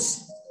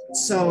instrumentals,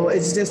 so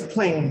it's just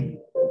playing.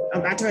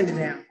 I turned it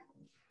down.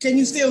 Can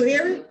you still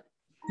hear it?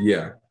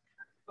 Yeah.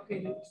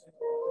 Okay.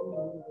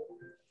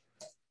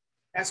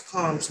 That's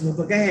calm to me,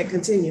 but go ahead,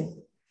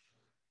 continue.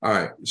 All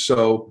right.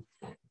 So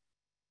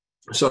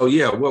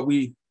yeah, what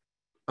we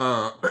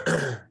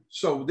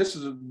so this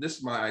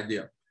is my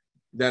idea,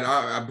 that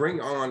I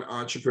bring on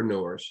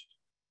entrepreneurs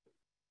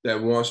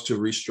that wants to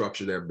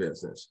restructure their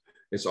business.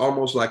 It's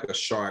almost like a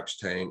Shark's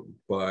Tank,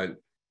 but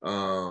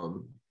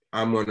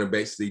I'm going to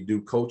basically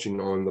do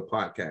coaching on the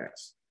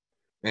podcast.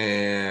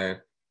 And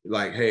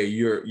like, hey,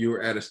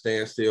 you're at a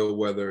standstill,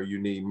 whether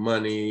you need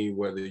money,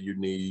 whether you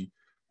need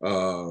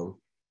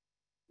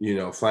you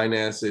know,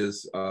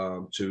 finances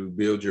to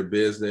build your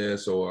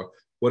business, or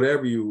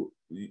whatever you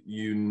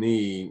you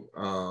need,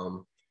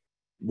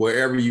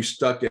 wherever you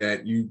stuck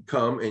at, you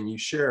come and you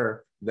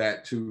share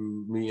that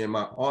to me and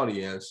my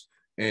audience.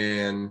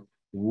 And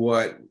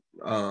what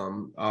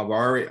I've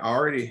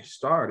already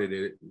started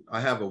it. I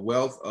have a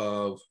wealth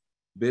of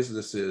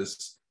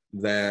businesses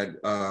that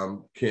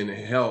can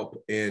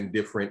help in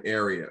different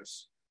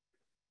areas,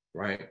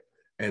 right?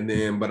 And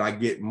then, but I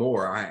get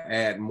more, I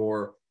add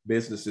more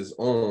businesses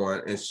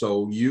on. And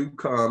so you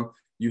come,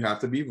 you have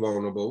to be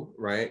vulnerable,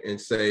 right? And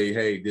say,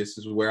 hey, this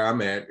is where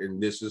I'm at,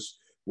 and this is,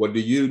 what do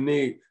you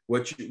need?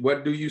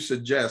 What do you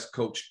suggest,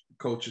 Coach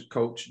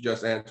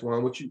Just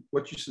Antoine? What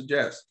you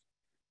suggest?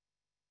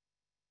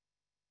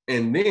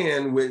 And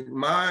then with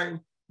my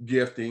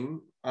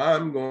gifting,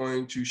 I'm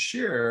going to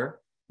share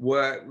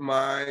what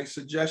my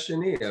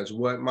suggestion is,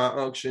 what my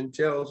unction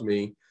tells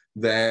me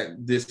that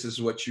this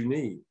is what you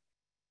need.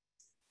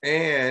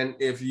 And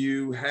if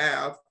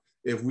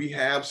we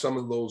have some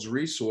of those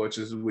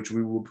resources, which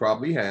we will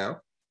probably have,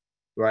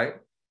 right?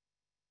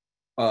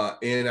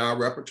 In our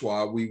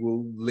repertoire, we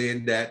will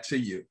lend that to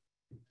you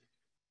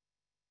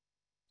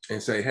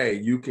and say, hey,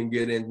 you can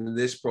get into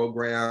this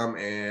program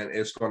and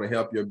it's going to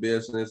help your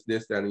business,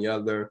 this, that, and the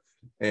other.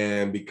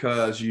 And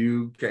because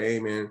you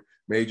came and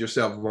made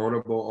yourself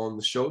vulnerable on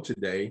the show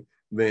today,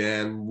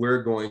 then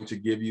we're going to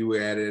give you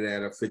at a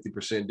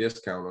 50%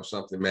 discount or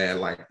something mad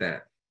like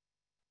that.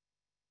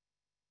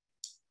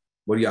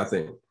 What do y'all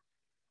think?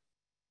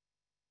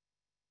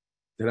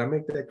 Did I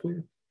make that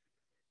clear?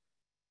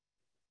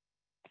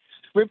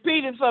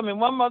 Repeat it for me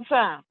one more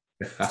time.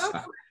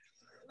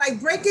 Like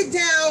break it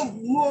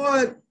down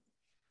more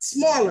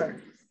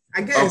smaller,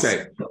 I guess.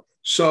 Okay.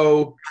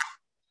 So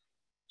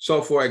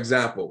for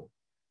example,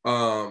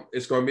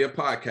 it's going to be a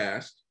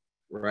podcast,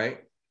 right?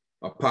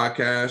 A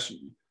podcast.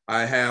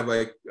 I have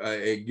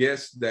a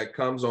guest that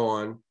comes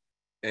on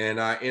and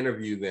I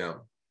interview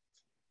them.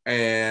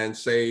 And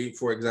say,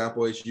 for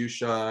example, it's you,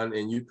 Sean,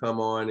 and you come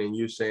on and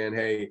you're saying,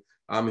 hey,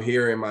 I'm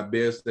here in my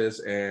business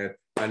and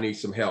I need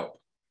some help.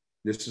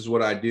 This is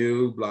what I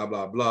do, blah,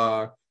 blah,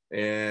 blah.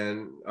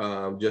 And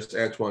just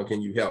Antoine,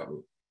 can you help me?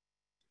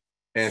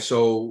 And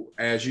so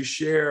as you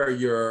share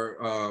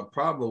your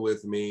problem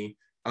with me,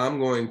 I'm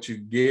going to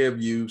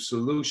give you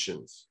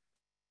solutions.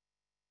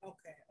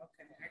 Okay,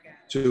 I got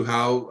it. To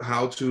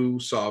how to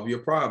solve your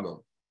problem,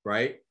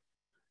 right?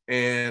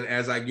 And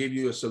as I give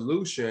you a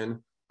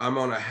solution, I'm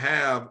going to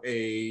have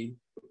a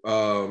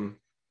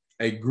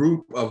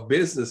group of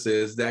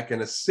businesses that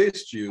can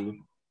assist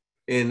you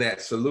in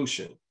that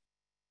solution.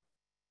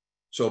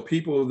 So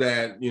people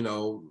that,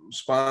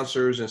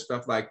 sponsors and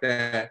stuff like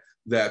that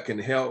can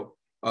help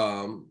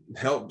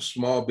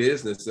small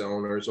business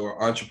owners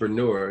or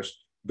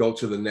entrepreneurs go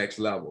to the next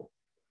level.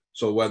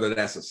 So whether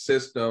that's a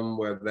system,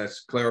 whether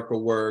that's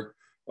clerical work,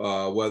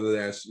 whether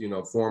that's,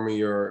 forming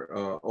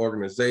your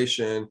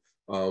organization,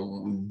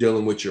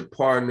 dealing with your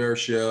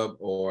partnership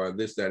or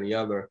this, that, and the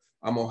other,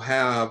 I'm going to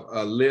have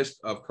a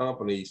list of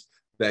companies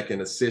that can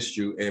assist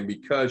you. And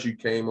because you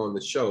came on the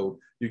show,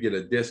 you get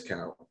a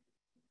discount.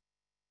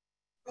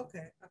 Okay,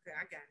 I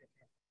got it.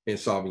 In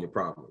solving your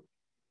problem.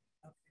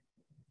 Okay,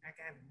 I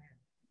got it now.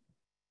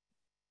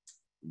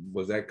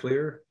 Was that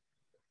clear?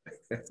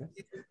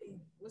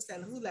 What's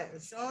that? Who like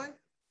it? Sean?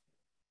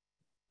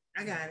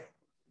 I got it.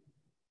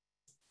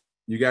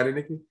 You got it,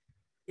 Nikki?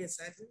 Yes,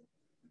 I do.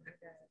 I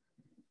got it.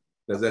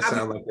 Does that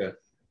sound like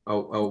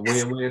a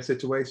win-win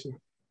situation?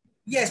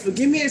 Yes, but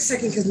give me a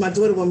second because my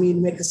daughter want me to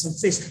make her some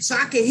fish. So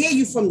I can hear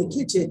you from the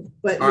kitchen.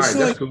 But all right,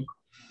 that's cool.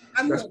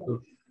 That's cool.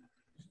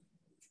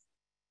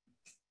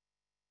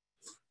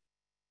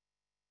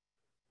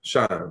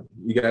 Sean,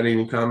 you got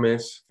any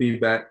comments,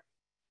 feedback,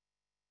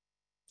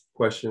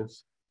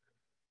 questions?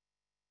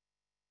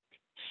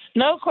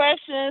 No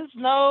questions,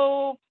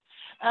 no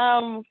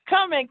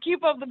comment.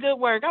 Keep up the good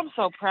work. I'm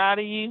so proud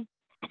of you.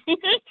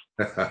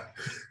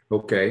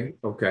 Okay.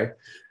 I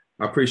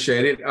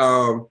appreciate it.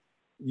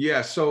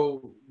 Yeah,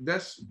 so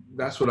that's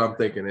what I'm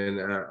thinking.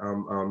 And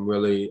I'm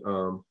really,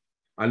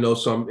 I know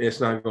it's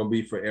not going to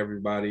be for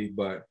everybody,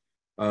 but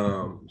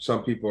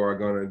some people are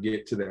going to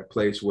get to that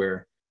place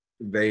where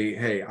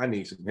hey, I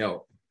need some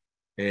help.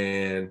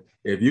 And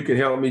if you can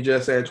help me,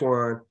 Just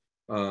Antoine,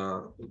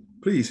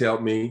 please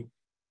help me.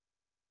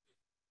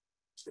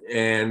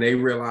 And they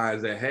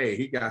realize that, hey,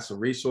 he got some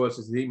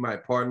resources. He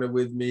might partner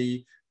with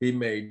me. He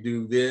may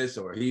do this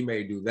or he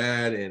may do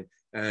that. And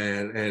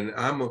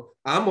I'm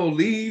gonna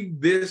leave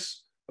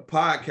this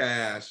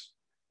podcast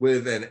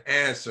with an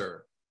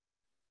answer.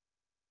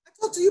 I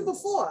talked to you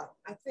before.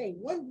 I think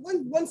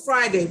one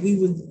Friday we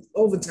were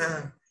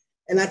overtime,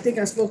 and I think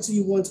I spoke to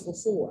you once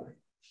before.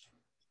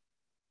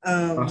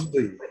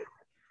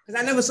 Because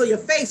I never saw your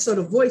face, so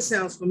the voice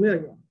sounds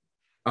familiar.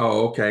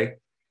 Oh, okay.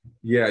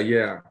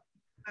 Yeah.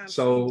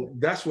 So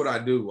that's what I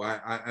do.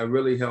 I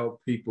really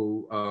help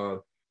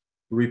people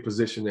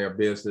reposition their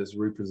business,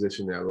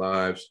 reposition their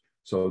lives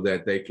so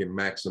that they can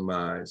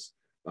maximize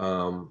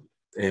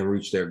and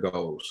reach their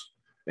goals.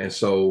 And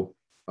so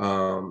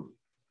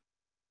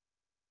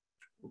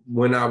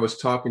when I was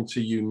talking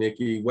to you,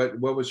 Nikki, what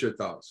was your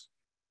thoughts?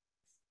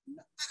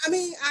 I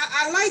mean,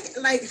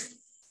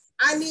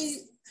 I need,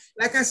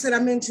 like I said,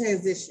 I'm in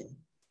transition.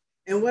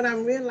 And what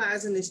I'm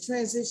realizing is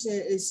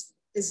transition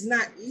is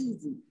not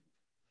easy.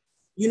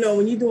 You know,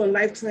 when you're doing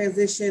life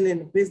transition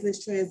and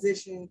business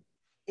transition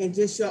and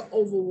just your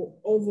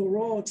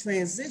overall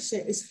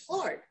transition, it's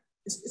hard.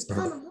 It's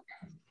kind of hard.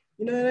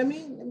 You know what I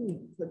mean? Let me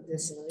put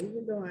this on,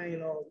 even though I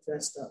ain't all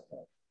dressed up.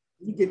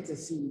 You get to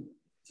see.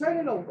 Turn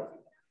it over.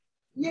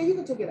 Yeah, you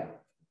can take it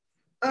out.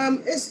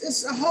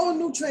 It's a whole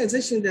new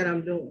transition that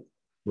I'm doing.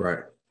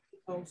 Right.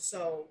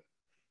 So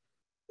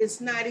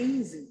it's not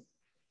easy,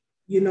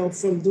 you know,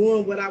 from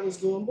doing what I was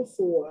doing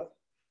before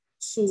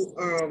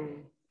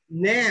to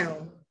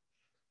now,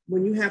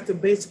 when you have to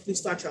basically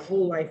start your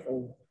whole life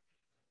over.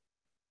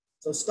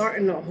 So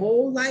starting the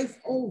whole life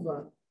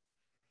over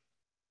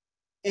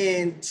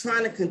and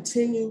trying to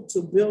continue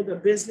to build a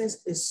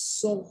business is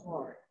so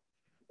hard.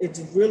 It's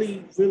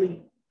really,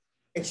 really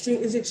it's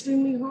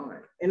extremely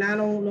hard. And I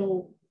don't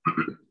know,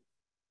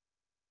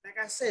 like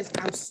I said,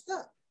 I'm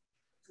stuck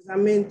because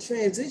I'm in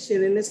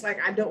transition and it's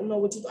like, I don't know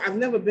what to do. I've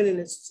never been in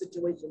this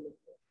situation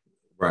before.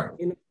 Right.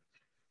 You know,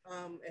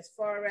 as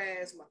far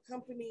as my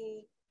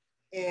company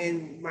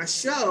and my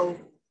show,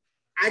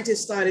 I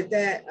just started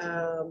that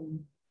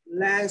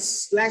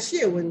last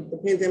year when the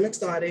pandemic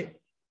started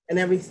and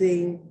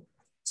everything.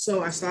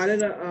 So I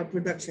started a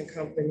production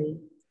company,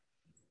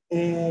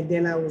 and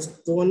then I was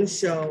doing the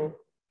show,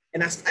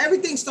 and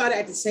everything started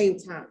at the same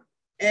time.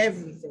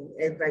 Everything.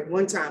 And like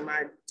one time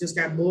I just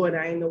got bored.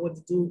 I didn't know what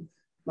to do.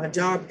 My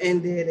job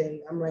ended,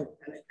 and I'm like,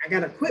 I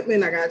got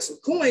equipment, I got some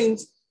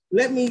coins.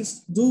 Let me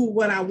do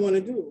what I want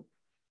to do.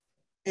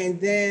 And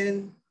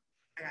then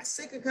I got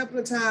sick a couple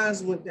of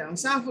times, went down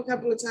south a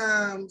couple of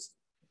times,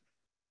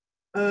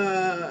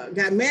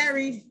 got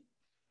married,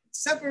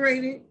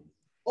 separated,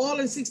 all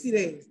in 60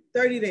 days,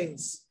 30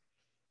 days.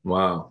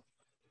 Wow.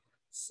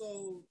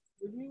 So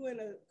when you're in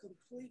a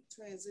complete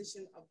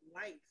transition of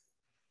life,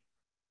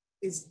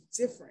 it's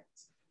different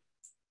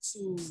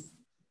to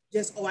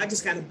just, I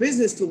just got a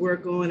business to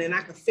work on and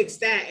I can fix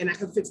that and I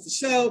can fix the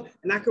show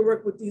and I can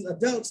work with these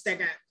adults that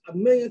got a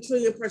million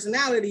trillion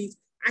personalities.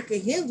 I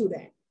can handle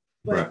that.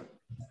 But right.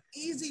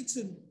 Easy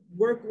to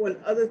work on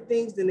other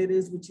things than it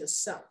is with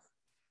yourself.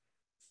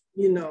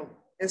 You know,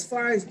 as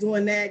far as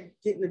doing that,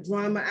 getting the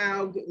drama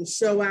out, getting the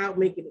show out,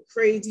 making it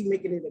crazy,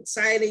 making it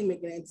exciting,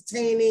 making it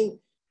entertaining,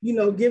 you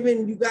know,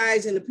 giving you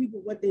guys and the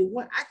people what they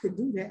want, I could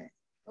do that.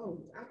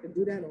 Oh, I could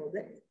do that all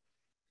day,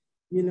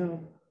 you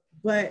know.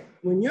 But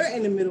when you're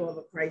in the middle of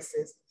a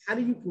crisis, how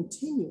do you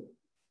continue?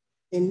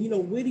 And, you know,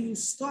 where do you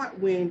start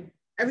when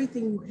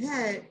everything you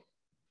had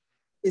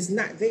is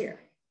not there?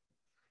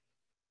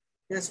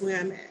 That's where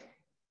I'm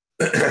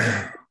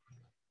at.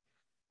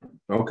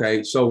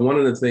 Okay, so one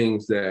of the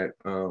things that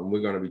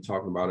we're going to be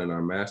talking about in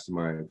our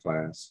mastermind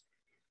class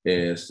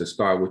is to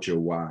start with your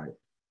why.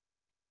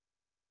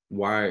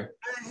 Why?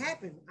 What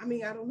happened? I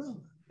mean, I don't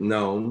know.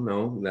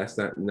 No, that's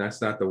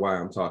not the why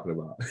I'm talking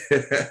about.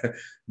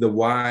 The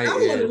why I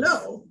want to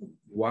know.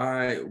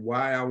 Why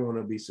I want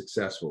to be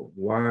successful.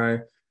 Why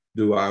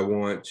do I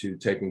want to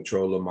take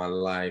control of my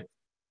life?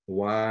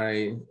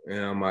 Why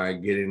am I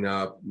getting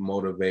up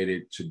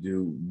motivated to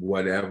do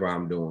whatever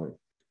I'm doing?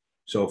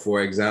 So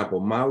for example,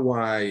 my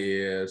why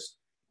is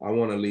I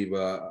want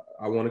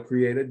to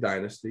create a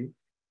dynasty,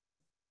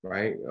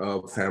 right,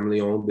 of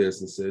family-owned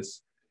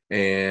businesses,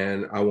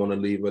 and I want to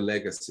leave a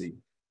legacy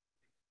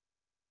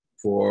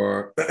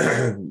for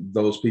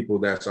those people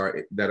that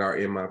are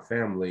in my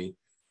family,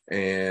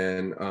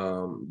 and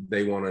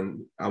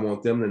I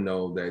want them to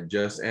know that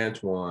Just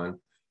Antoine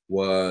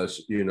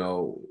was, you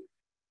know,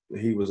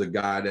 he was a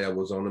guy that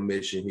was on a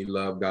mission. He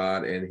loved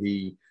God, and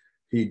he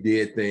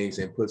did things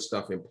and put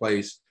stuff in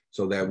place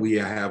so that we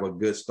have a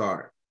good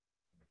start.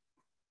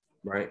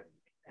 Right?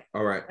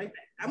 All right.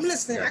 I'm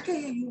listening. Yeah. I can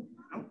hear you.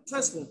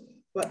 Trust me.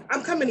 But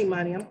I'm coming,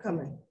 Imani. I'm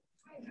coming.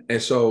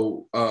 And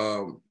so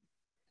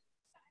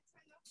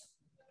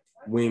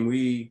when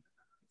we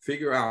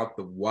figure out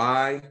the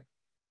why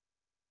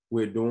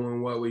we're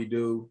doing what we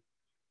do,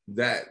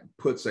 that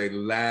puts a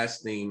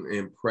lasting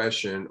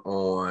impression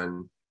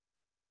on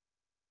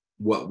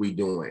what we're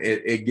doing.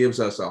 It gives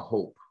us a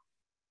hope.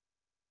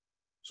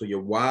 So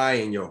your why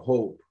and your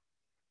hope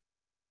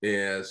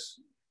is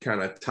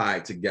kind of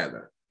tied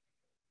together.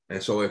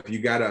 And so if you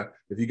got a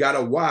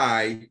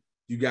why,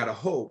 you got a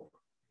hope,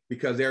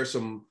 because there's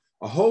a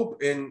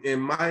hope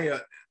in my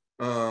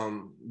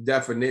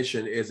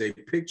definition is a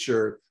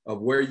picture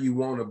of where you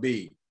want to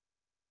be.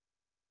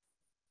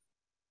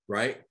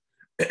 Right?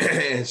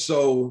 And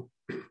so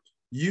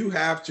you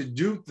have to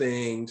do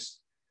things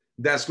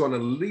that's going to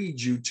lead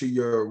you to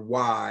your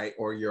why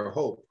or your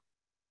hope.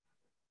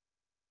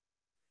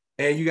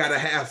 And you got to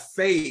have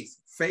faith.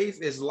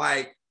 Faith is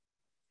like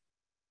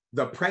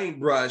the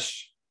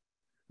paintbrush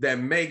that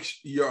makes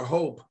your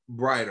hope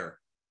brighter,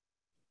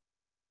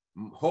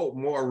 hope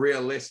more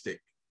realistic.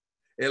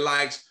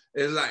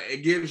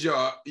 It gives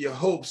your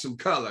hope some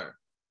color,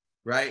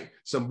 right?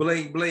 Some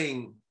bling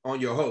bling on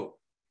your hope.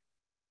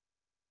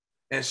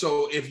 And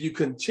so if you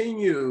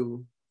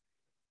continue,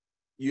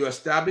 you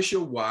establish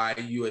your why,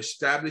 you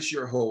establish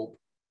your hope,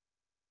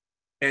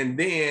 and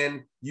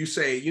then you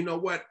say, you know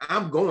what,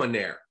 I'm going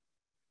there.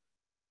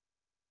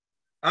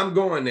 I'm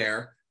going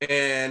there,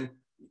 and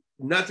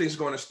nothing's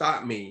going to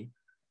stop me.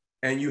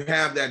 And you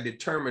have that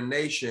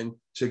determination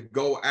to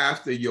go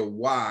after your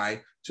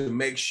why, to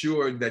make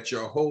sure that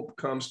your hope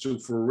comes to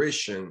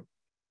fruition,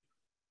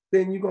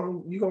 then you're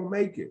gonna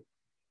make it.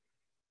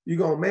 You're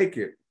gonna make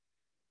it.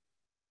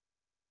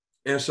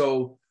 And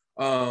so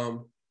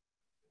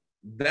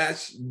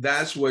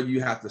that's where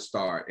you have to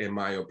start, in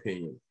my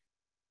opinion.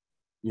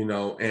 You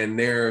know, and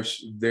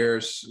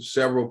there's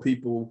several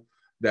people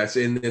that's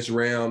in this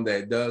realm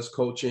that does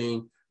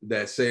coaching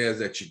that says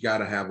that you got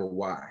to have a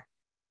why.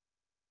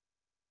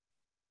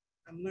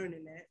 I'm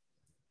learning that.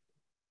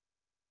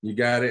 You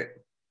got it?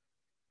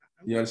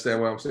 You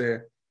understand what I'm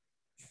saying?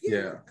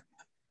 Yeah.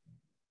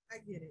 I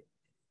get it.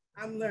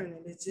 I'm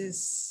learning. It's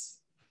just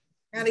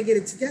gotta get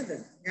it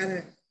together.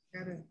 Gotta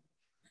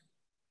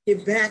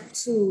get back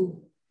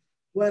to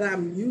what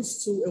I'm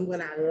used to and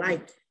what I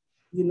like.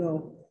 You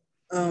know,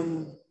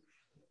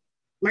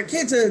 my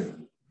kids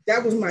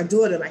that was my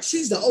daughter. Like,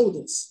 she's the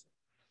oldest.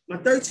 My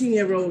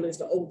 13-year-old is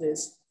the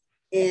oldest,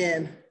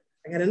 and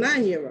I got a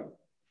 9-year-old.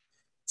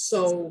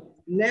 So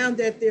now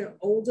that they're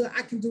older,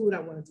 I can do what I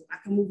want to do. I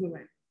can move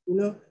around, you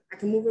know? I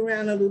can move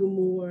around a little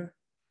more.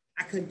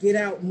 I can get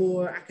out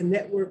more. I can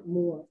network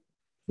more.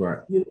 Right.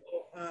 You know,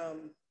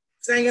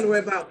 so I ain't got to worry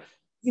about,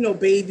 you know,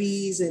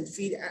 babies and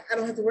feed. I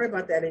don't have to worry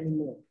about that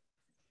anymore.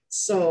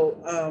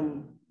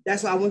 So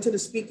that's why I went to the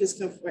speakers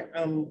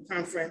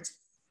conference,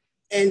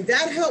 and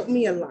that helped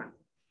me a lot.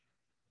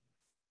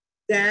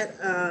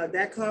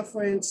 That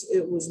conference,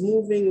 it was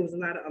moving. It was a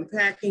lot of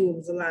unpacking. It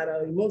was a lot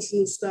of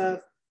emotional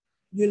stuff.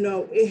 You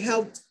know, it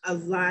helped a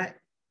lot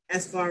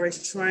as far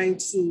as trying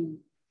to,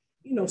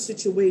 you know,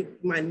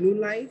 situate my new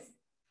life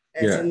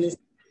as in this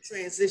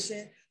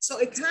transition. So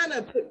it kind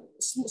of put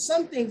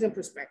some things in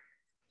perspective.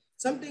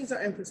 Some things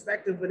are in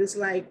perspective, but it's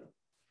like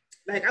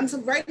right now I'm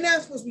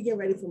supposed to be getting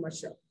ready for my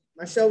show.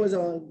 My show was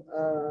on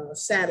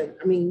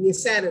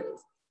Saturdays.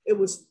 It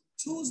was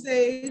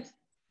Tuesdays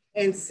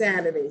and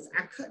Saturdays.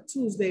 I cut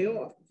Tuesday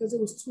off because it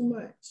was too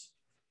much.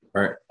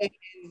 Right.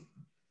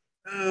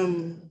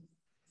 And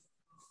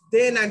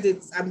then I'm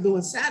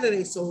doing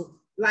Saturday. So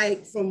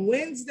like from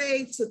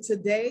Wednesday to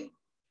today,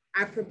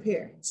 I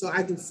prepare. So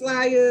I do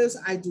flyers,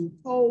 I do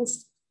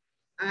posts,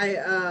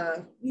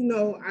 I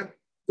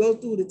go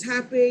through the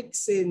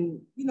topics and,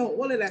 you know,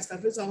 all of that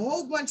stuff. It's a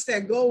whole bunch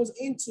that goes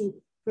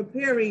into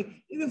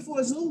preparing, even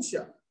for a Zoom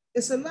show.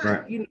 It's a lot,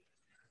 right. You know,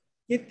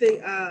 get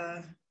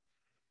the,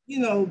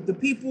 the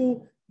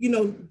people, you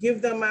know,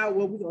 give them out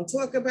what we're going to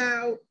talk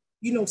about,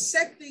 you know,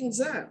 set things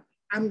up.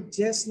 I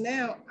just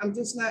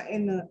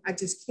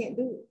can't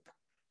do it.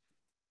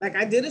 Like,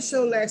 I did a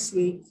show last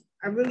week.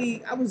 I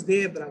was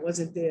there, but I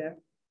wasn't there.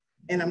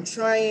 And I'm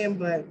trying,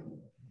 but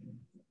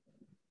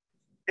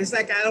it's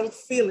like I don't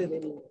feel it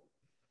anymore.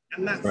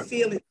 I'm not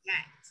feeling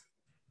that.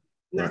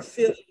 Not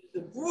feeling the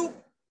group,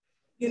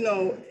 you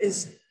know,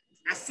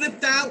 I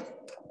flipped out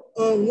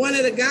on one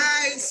of the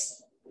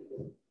guys,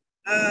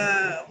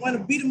 want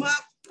to beat him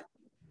up.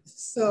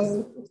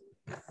 So,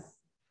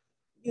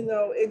 you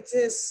know, it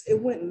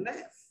went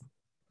left,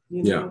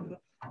 you know, but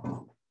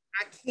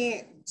I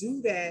can't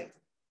do that,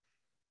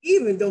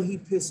 even though he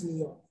pissed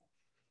me off.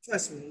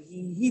 Trust me,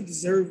 he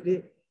deserved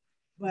it,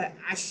 but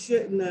I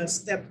shouldn't have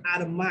stepped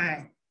out of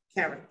my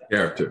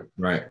character.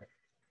 Right.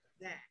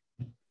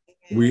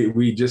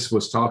 We just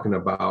was talking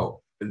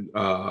about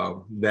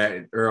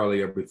that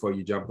earlier before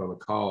you jumped on the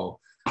call,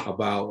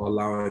 about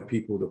allowing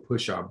people to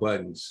push our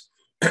buttons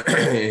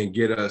and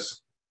get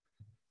us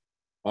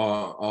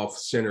off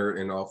center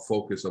and off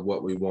focus of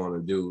what we want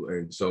to do.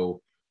 And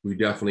so we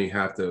definitely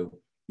have to,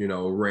 you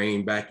know,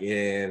 rein back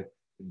in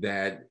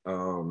that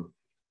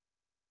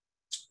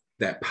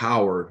that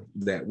power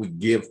that we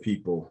give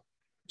people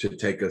to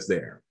take us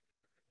there.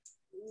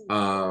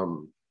 I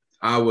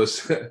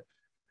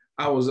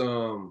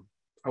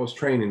was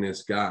training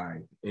this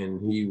guy,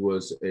 and he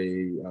was of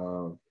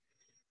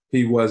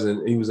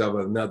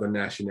another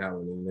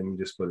nationality. Let me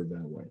just put it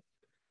that way.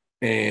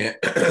 And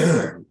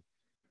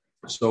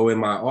so in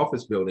my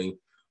office building,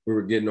 we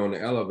were getting on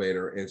the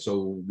elevator. And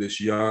so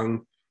this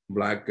young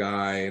Black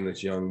guy and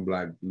this young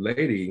Black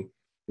lady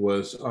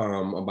was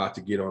about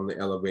to get on the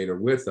elevator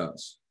with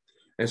us.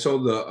 And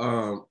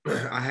so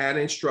I had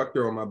an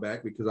instructor on my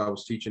back because I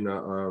was teaching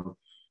a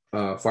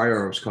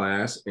firearms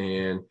class.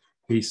 And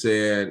he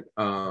said,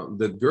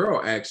 the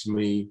girl asked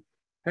me,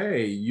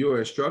 "Hey, you're an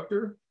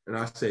instructor?" And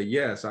I said,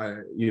 "Yes,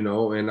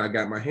 and I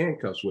got my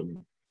handcuffs with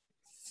me,"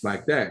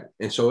 like that.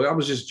 And so I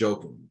was just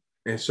joking.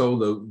 And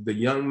so the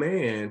young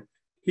man,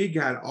 he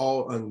got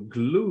all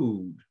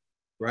unglued,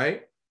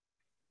 right?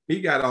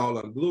 He got all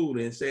unglued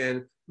and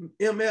saying,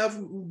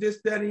 "MF,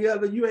 this, that, and the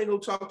other, you ain't gonna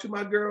talk to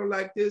my girl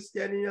like this,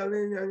 that, and the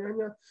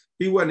other."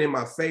 He wasn't in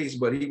my face,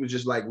 but he was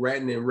just like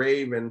ranting and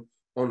raving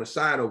on the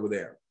side over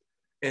there.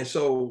 And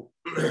so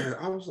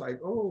I was like,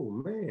 "Oh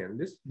man,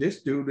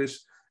 this dude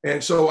is,"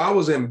 and so I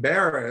was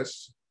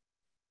embarrassed,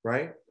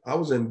 right? I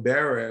was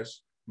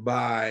embarrassed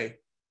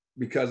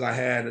because I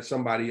had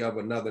somebody of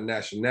another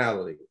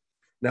nationality.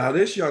 Now,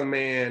 this young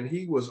man,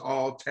 he was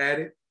all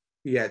tatted.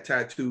 He had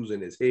tattoos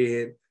in his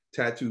head,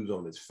 tattoos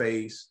on his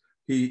face.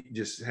 He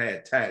just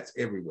had tats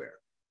everywhere.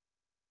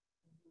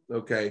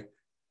 Okay.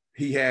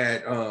 He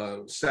had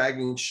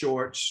sagging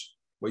shorts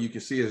where you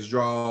can see his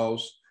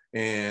drawers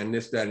and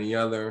this, that, and the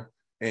other.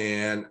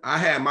 And I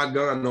had my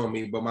gun on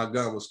me, but my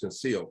gun was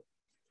concealed.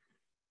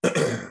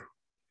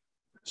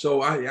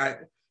 So I,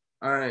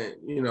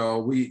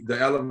 the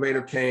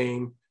elevator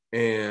came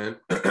and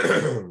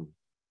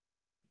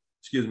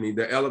excuse me,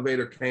 the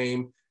elevator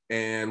came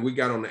and we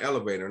got on the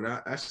elevator. And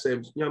I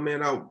said, young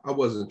man, I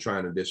wasn't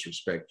trying to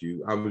disrespect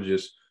you. I was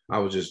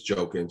just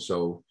joking.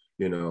 So,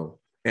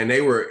 and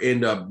they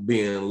end up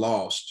being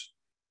lost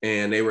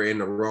and they were in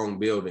the wrong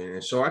building.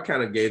 And so I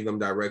kind of gave them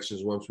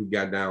directions once we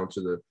got down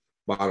to the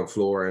bottom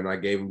floor, and I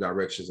gave them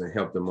directions and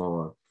helped them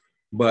on.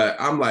 But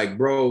I'm like,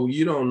 bro,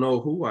 you don't know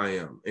who I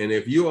am. And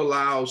if you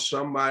allow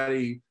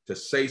somebody to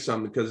say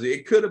something, because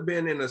it could have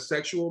been in a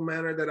sexual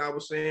manner that I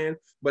was saying,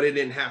 but it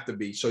didn't have to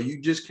be. So you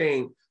just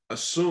can't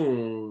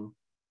assume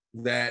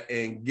that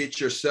and get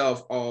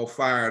yourself all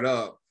fired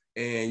up,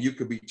 and you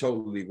could be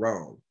totally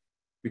wrong.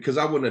 Because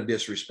I wouldn't have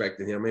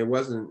disrespected him. It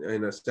wasn't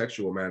in a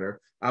sexual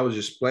manner. I was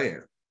just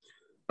playing.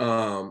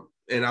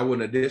 And I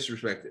wouldn't have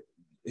disrespected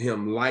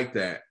him like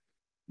that.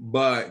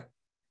 But,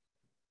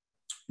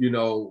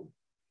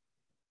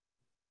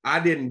 I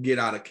didn't get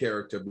out of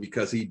character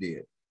because he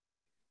did.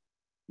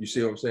 You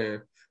see what I'm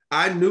saying?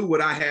 I knew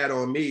what I had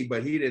on me,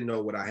 but he didn't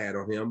know what I had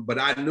on him. But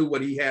I knew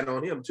what he had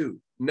on him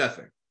too.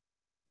 Nothing.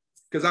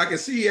 Because I can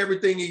see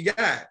everything he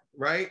got,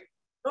 right?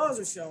 Drawers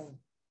are showing.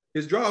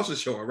 His drawers are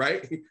showing,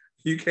 right?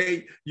 You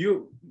can't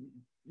even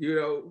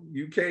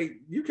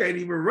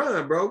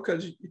run, bro.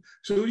 Because as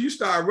soon as you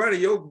start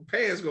running, your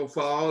pants gonna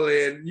fall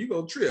and you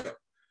gonna trip.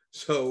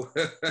 So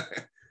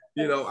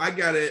I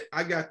got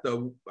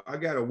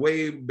a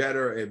way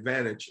better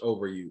advantage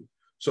over you.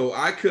 So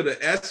I could have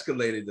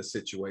escalated the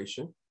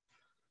situation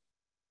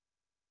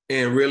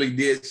and really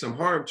did some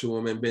harm to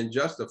him and been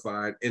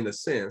justified in a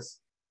sense,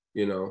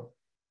 But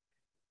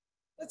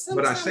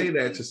I say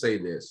that to say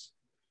this: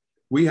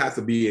 we have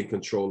to be in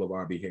control of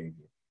our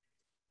behavior,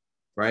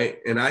 right?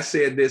 And I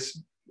said this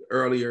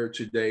earlier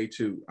today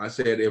too. I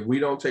said, if we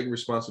don't take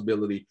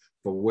responsibility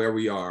for where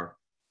we are,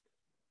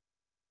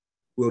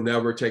 we'll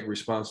never take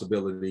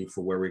responsibility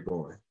for where we're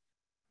going.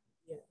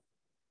 Yeah.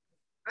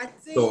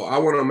 So I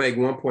want to make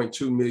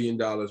 $1.2 million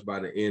by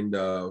the end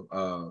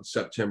of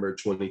September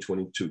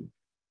 2022,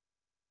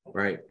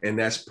 right? And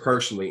that's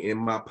personally in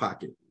my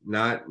pocket.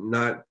 Not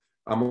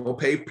I'm gonna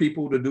pay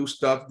people to do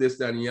stuff, this,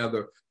 that, and the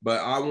other,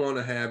 but I want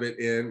to have it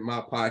in my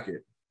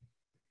pocket.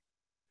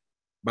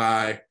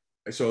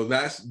 So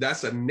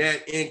that's a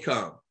net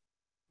income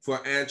for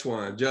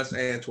Antoine, just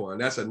Antoine.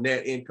 That's a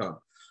net income.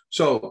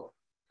 So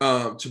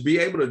to be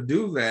able to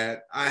do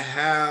that, I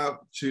have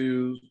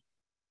to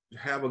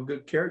have a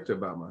good character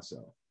about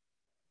myself,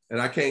 and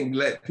I can't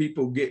let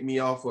people get me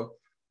off of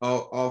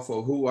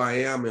who I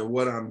am and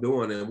what I'm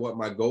doing and what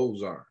my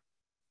goals are,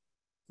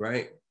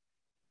 right?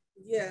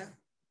 Yeah,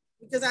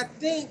 because I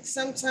think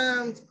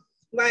sometimes,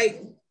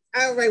 like,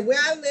 all right, where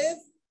I live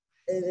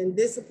in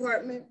this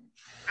apartment,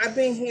 I've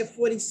been here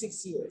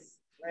 46 years,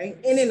 right?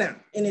 In and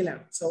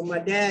out. So my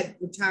dad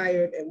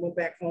retired and went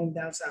back home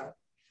down south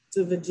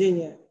to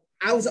Virginia.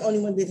 I was the only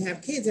one that didn't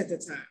have kids at the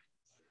time.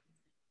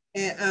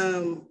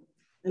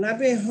 And I've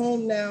been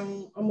home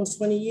now almost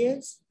 20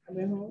 years. I've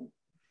been home.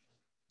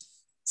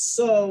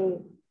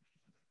 So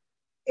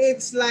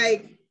it's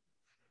like,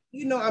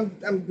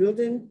 I'm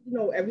building,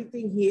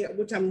 everything here,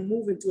 which I'm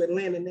moving to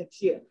Atlanta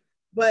next year.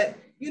 But,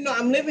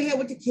 I'm living here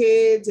with the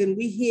kids and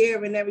we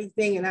here and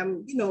everything. And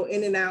I'm,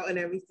 in and out and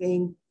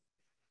everything.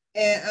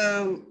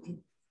 And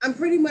I'm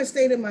pretty much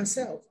staying to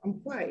myself. I'm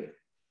quiet,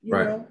 you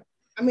know?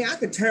 I mean, I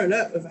could turn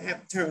up if I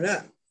have to turn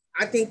up.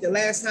 I think the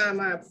last time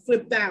I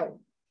flipped out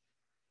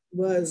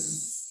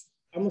was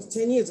almost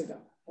 10 years ago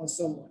on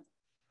someone.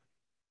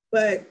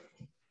 But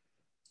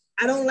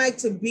I don't like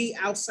to be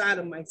outside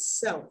of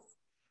myself.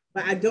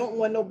 But I don't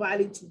want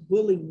nobody to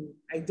bully me.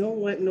 I don't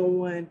want no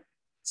one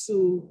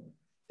to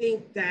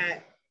think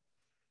that,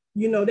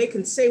 they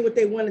can say what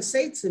they want to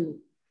say to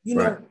me.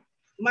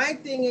 My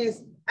thing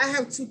is, I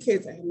have two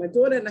kids. I have my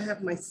daughter and I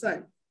have my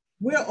son.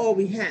 We're all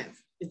we have.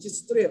 It's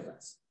just three of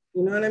us.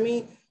 You know what I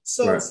mean?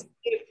 So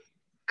if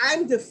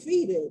I'm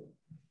defeated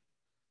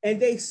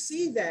and they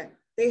see that,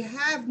 they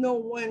have no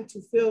one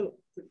to feel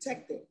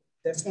protected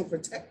that's going to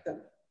protect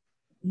them,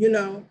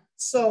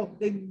 So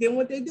then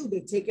what they do, they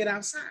take it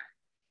outside.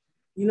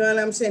 You know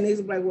what I'm saying?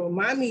 They're like, well,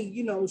 mommy,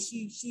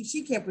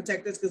 she can't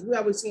protect us because we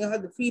always seeing her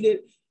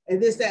defeated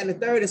and this, that, and the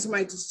third, and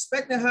somebody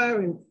disrespecting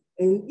her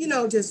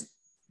and just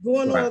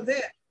going all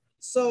that.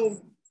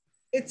 So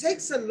it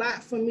takes a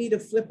lot for me to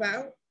flip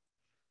out,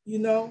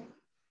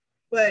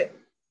 but,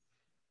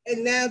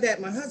 and now that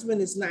my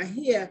husband is not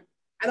here,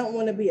 I don't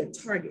want to be a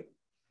target.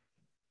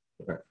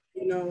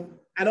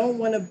 I don't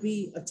want to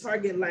be a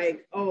target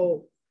like,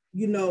 oh,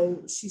 you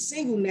know, she's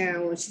single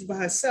now and she's by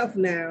herself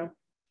now,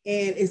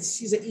 and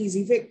she's an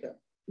easy victim.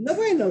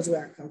 Nobody knows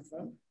where I come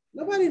from.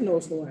 Nobody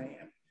knows who I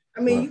am.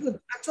 I mean,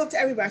 I talk to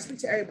everybody, I speak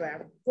to everybody. I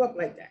grew up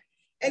like that.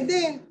 And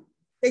then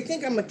they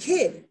think I'm a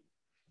kid.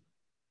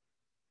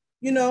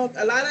 You know,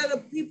 a lot of the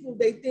people,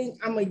 they think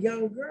I'm a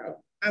young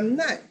girl. I'm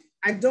not.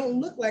 I don't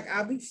look like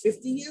I'll be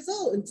 50 years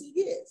old in 2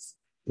 years.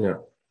 Yeah.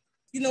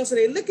 You know, so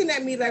they're looking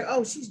at me like,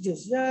 oh, she's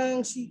just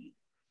young.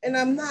 And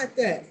I'm not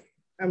that.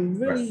 I'm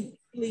really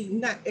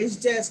not. It's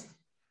just,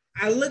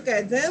 I look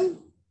at them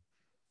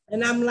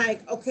and I'm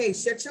like, okay,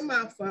 shut your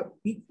mouth up,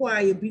 be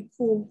quiet, be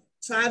cool,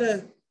 try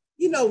to,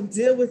 you know,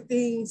 deal with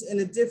things in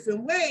a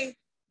different way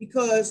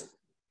because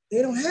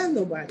they don't have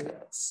nobody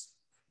else.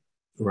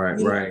 Right,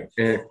 right.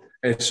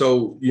 And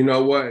so, you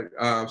know what?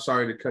 I'm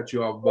sorry to cut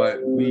you off,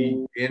 but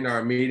we end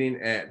our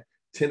meeting at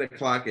 10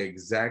 o'clock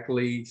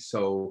exactly.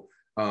 So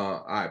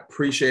I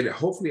appreciate it.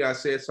 Hopefully I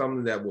said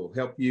something that will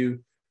help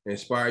you,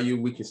 inspire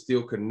you. We can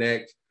still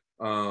connect.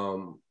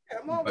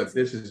 But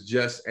this is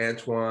just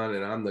Antoine,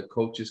 and I'm the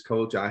coach's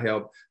coach. I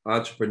help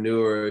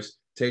entrepreneurs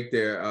reach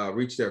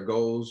their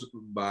goals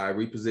by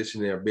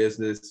repositioning their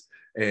business.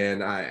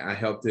 And I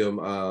help them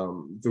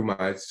through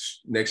my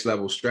next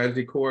level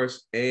strategy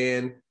course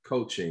and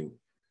coaching.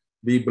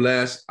 Be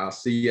blessed. I'll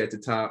see you at the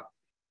top.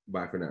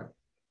 Bye for now.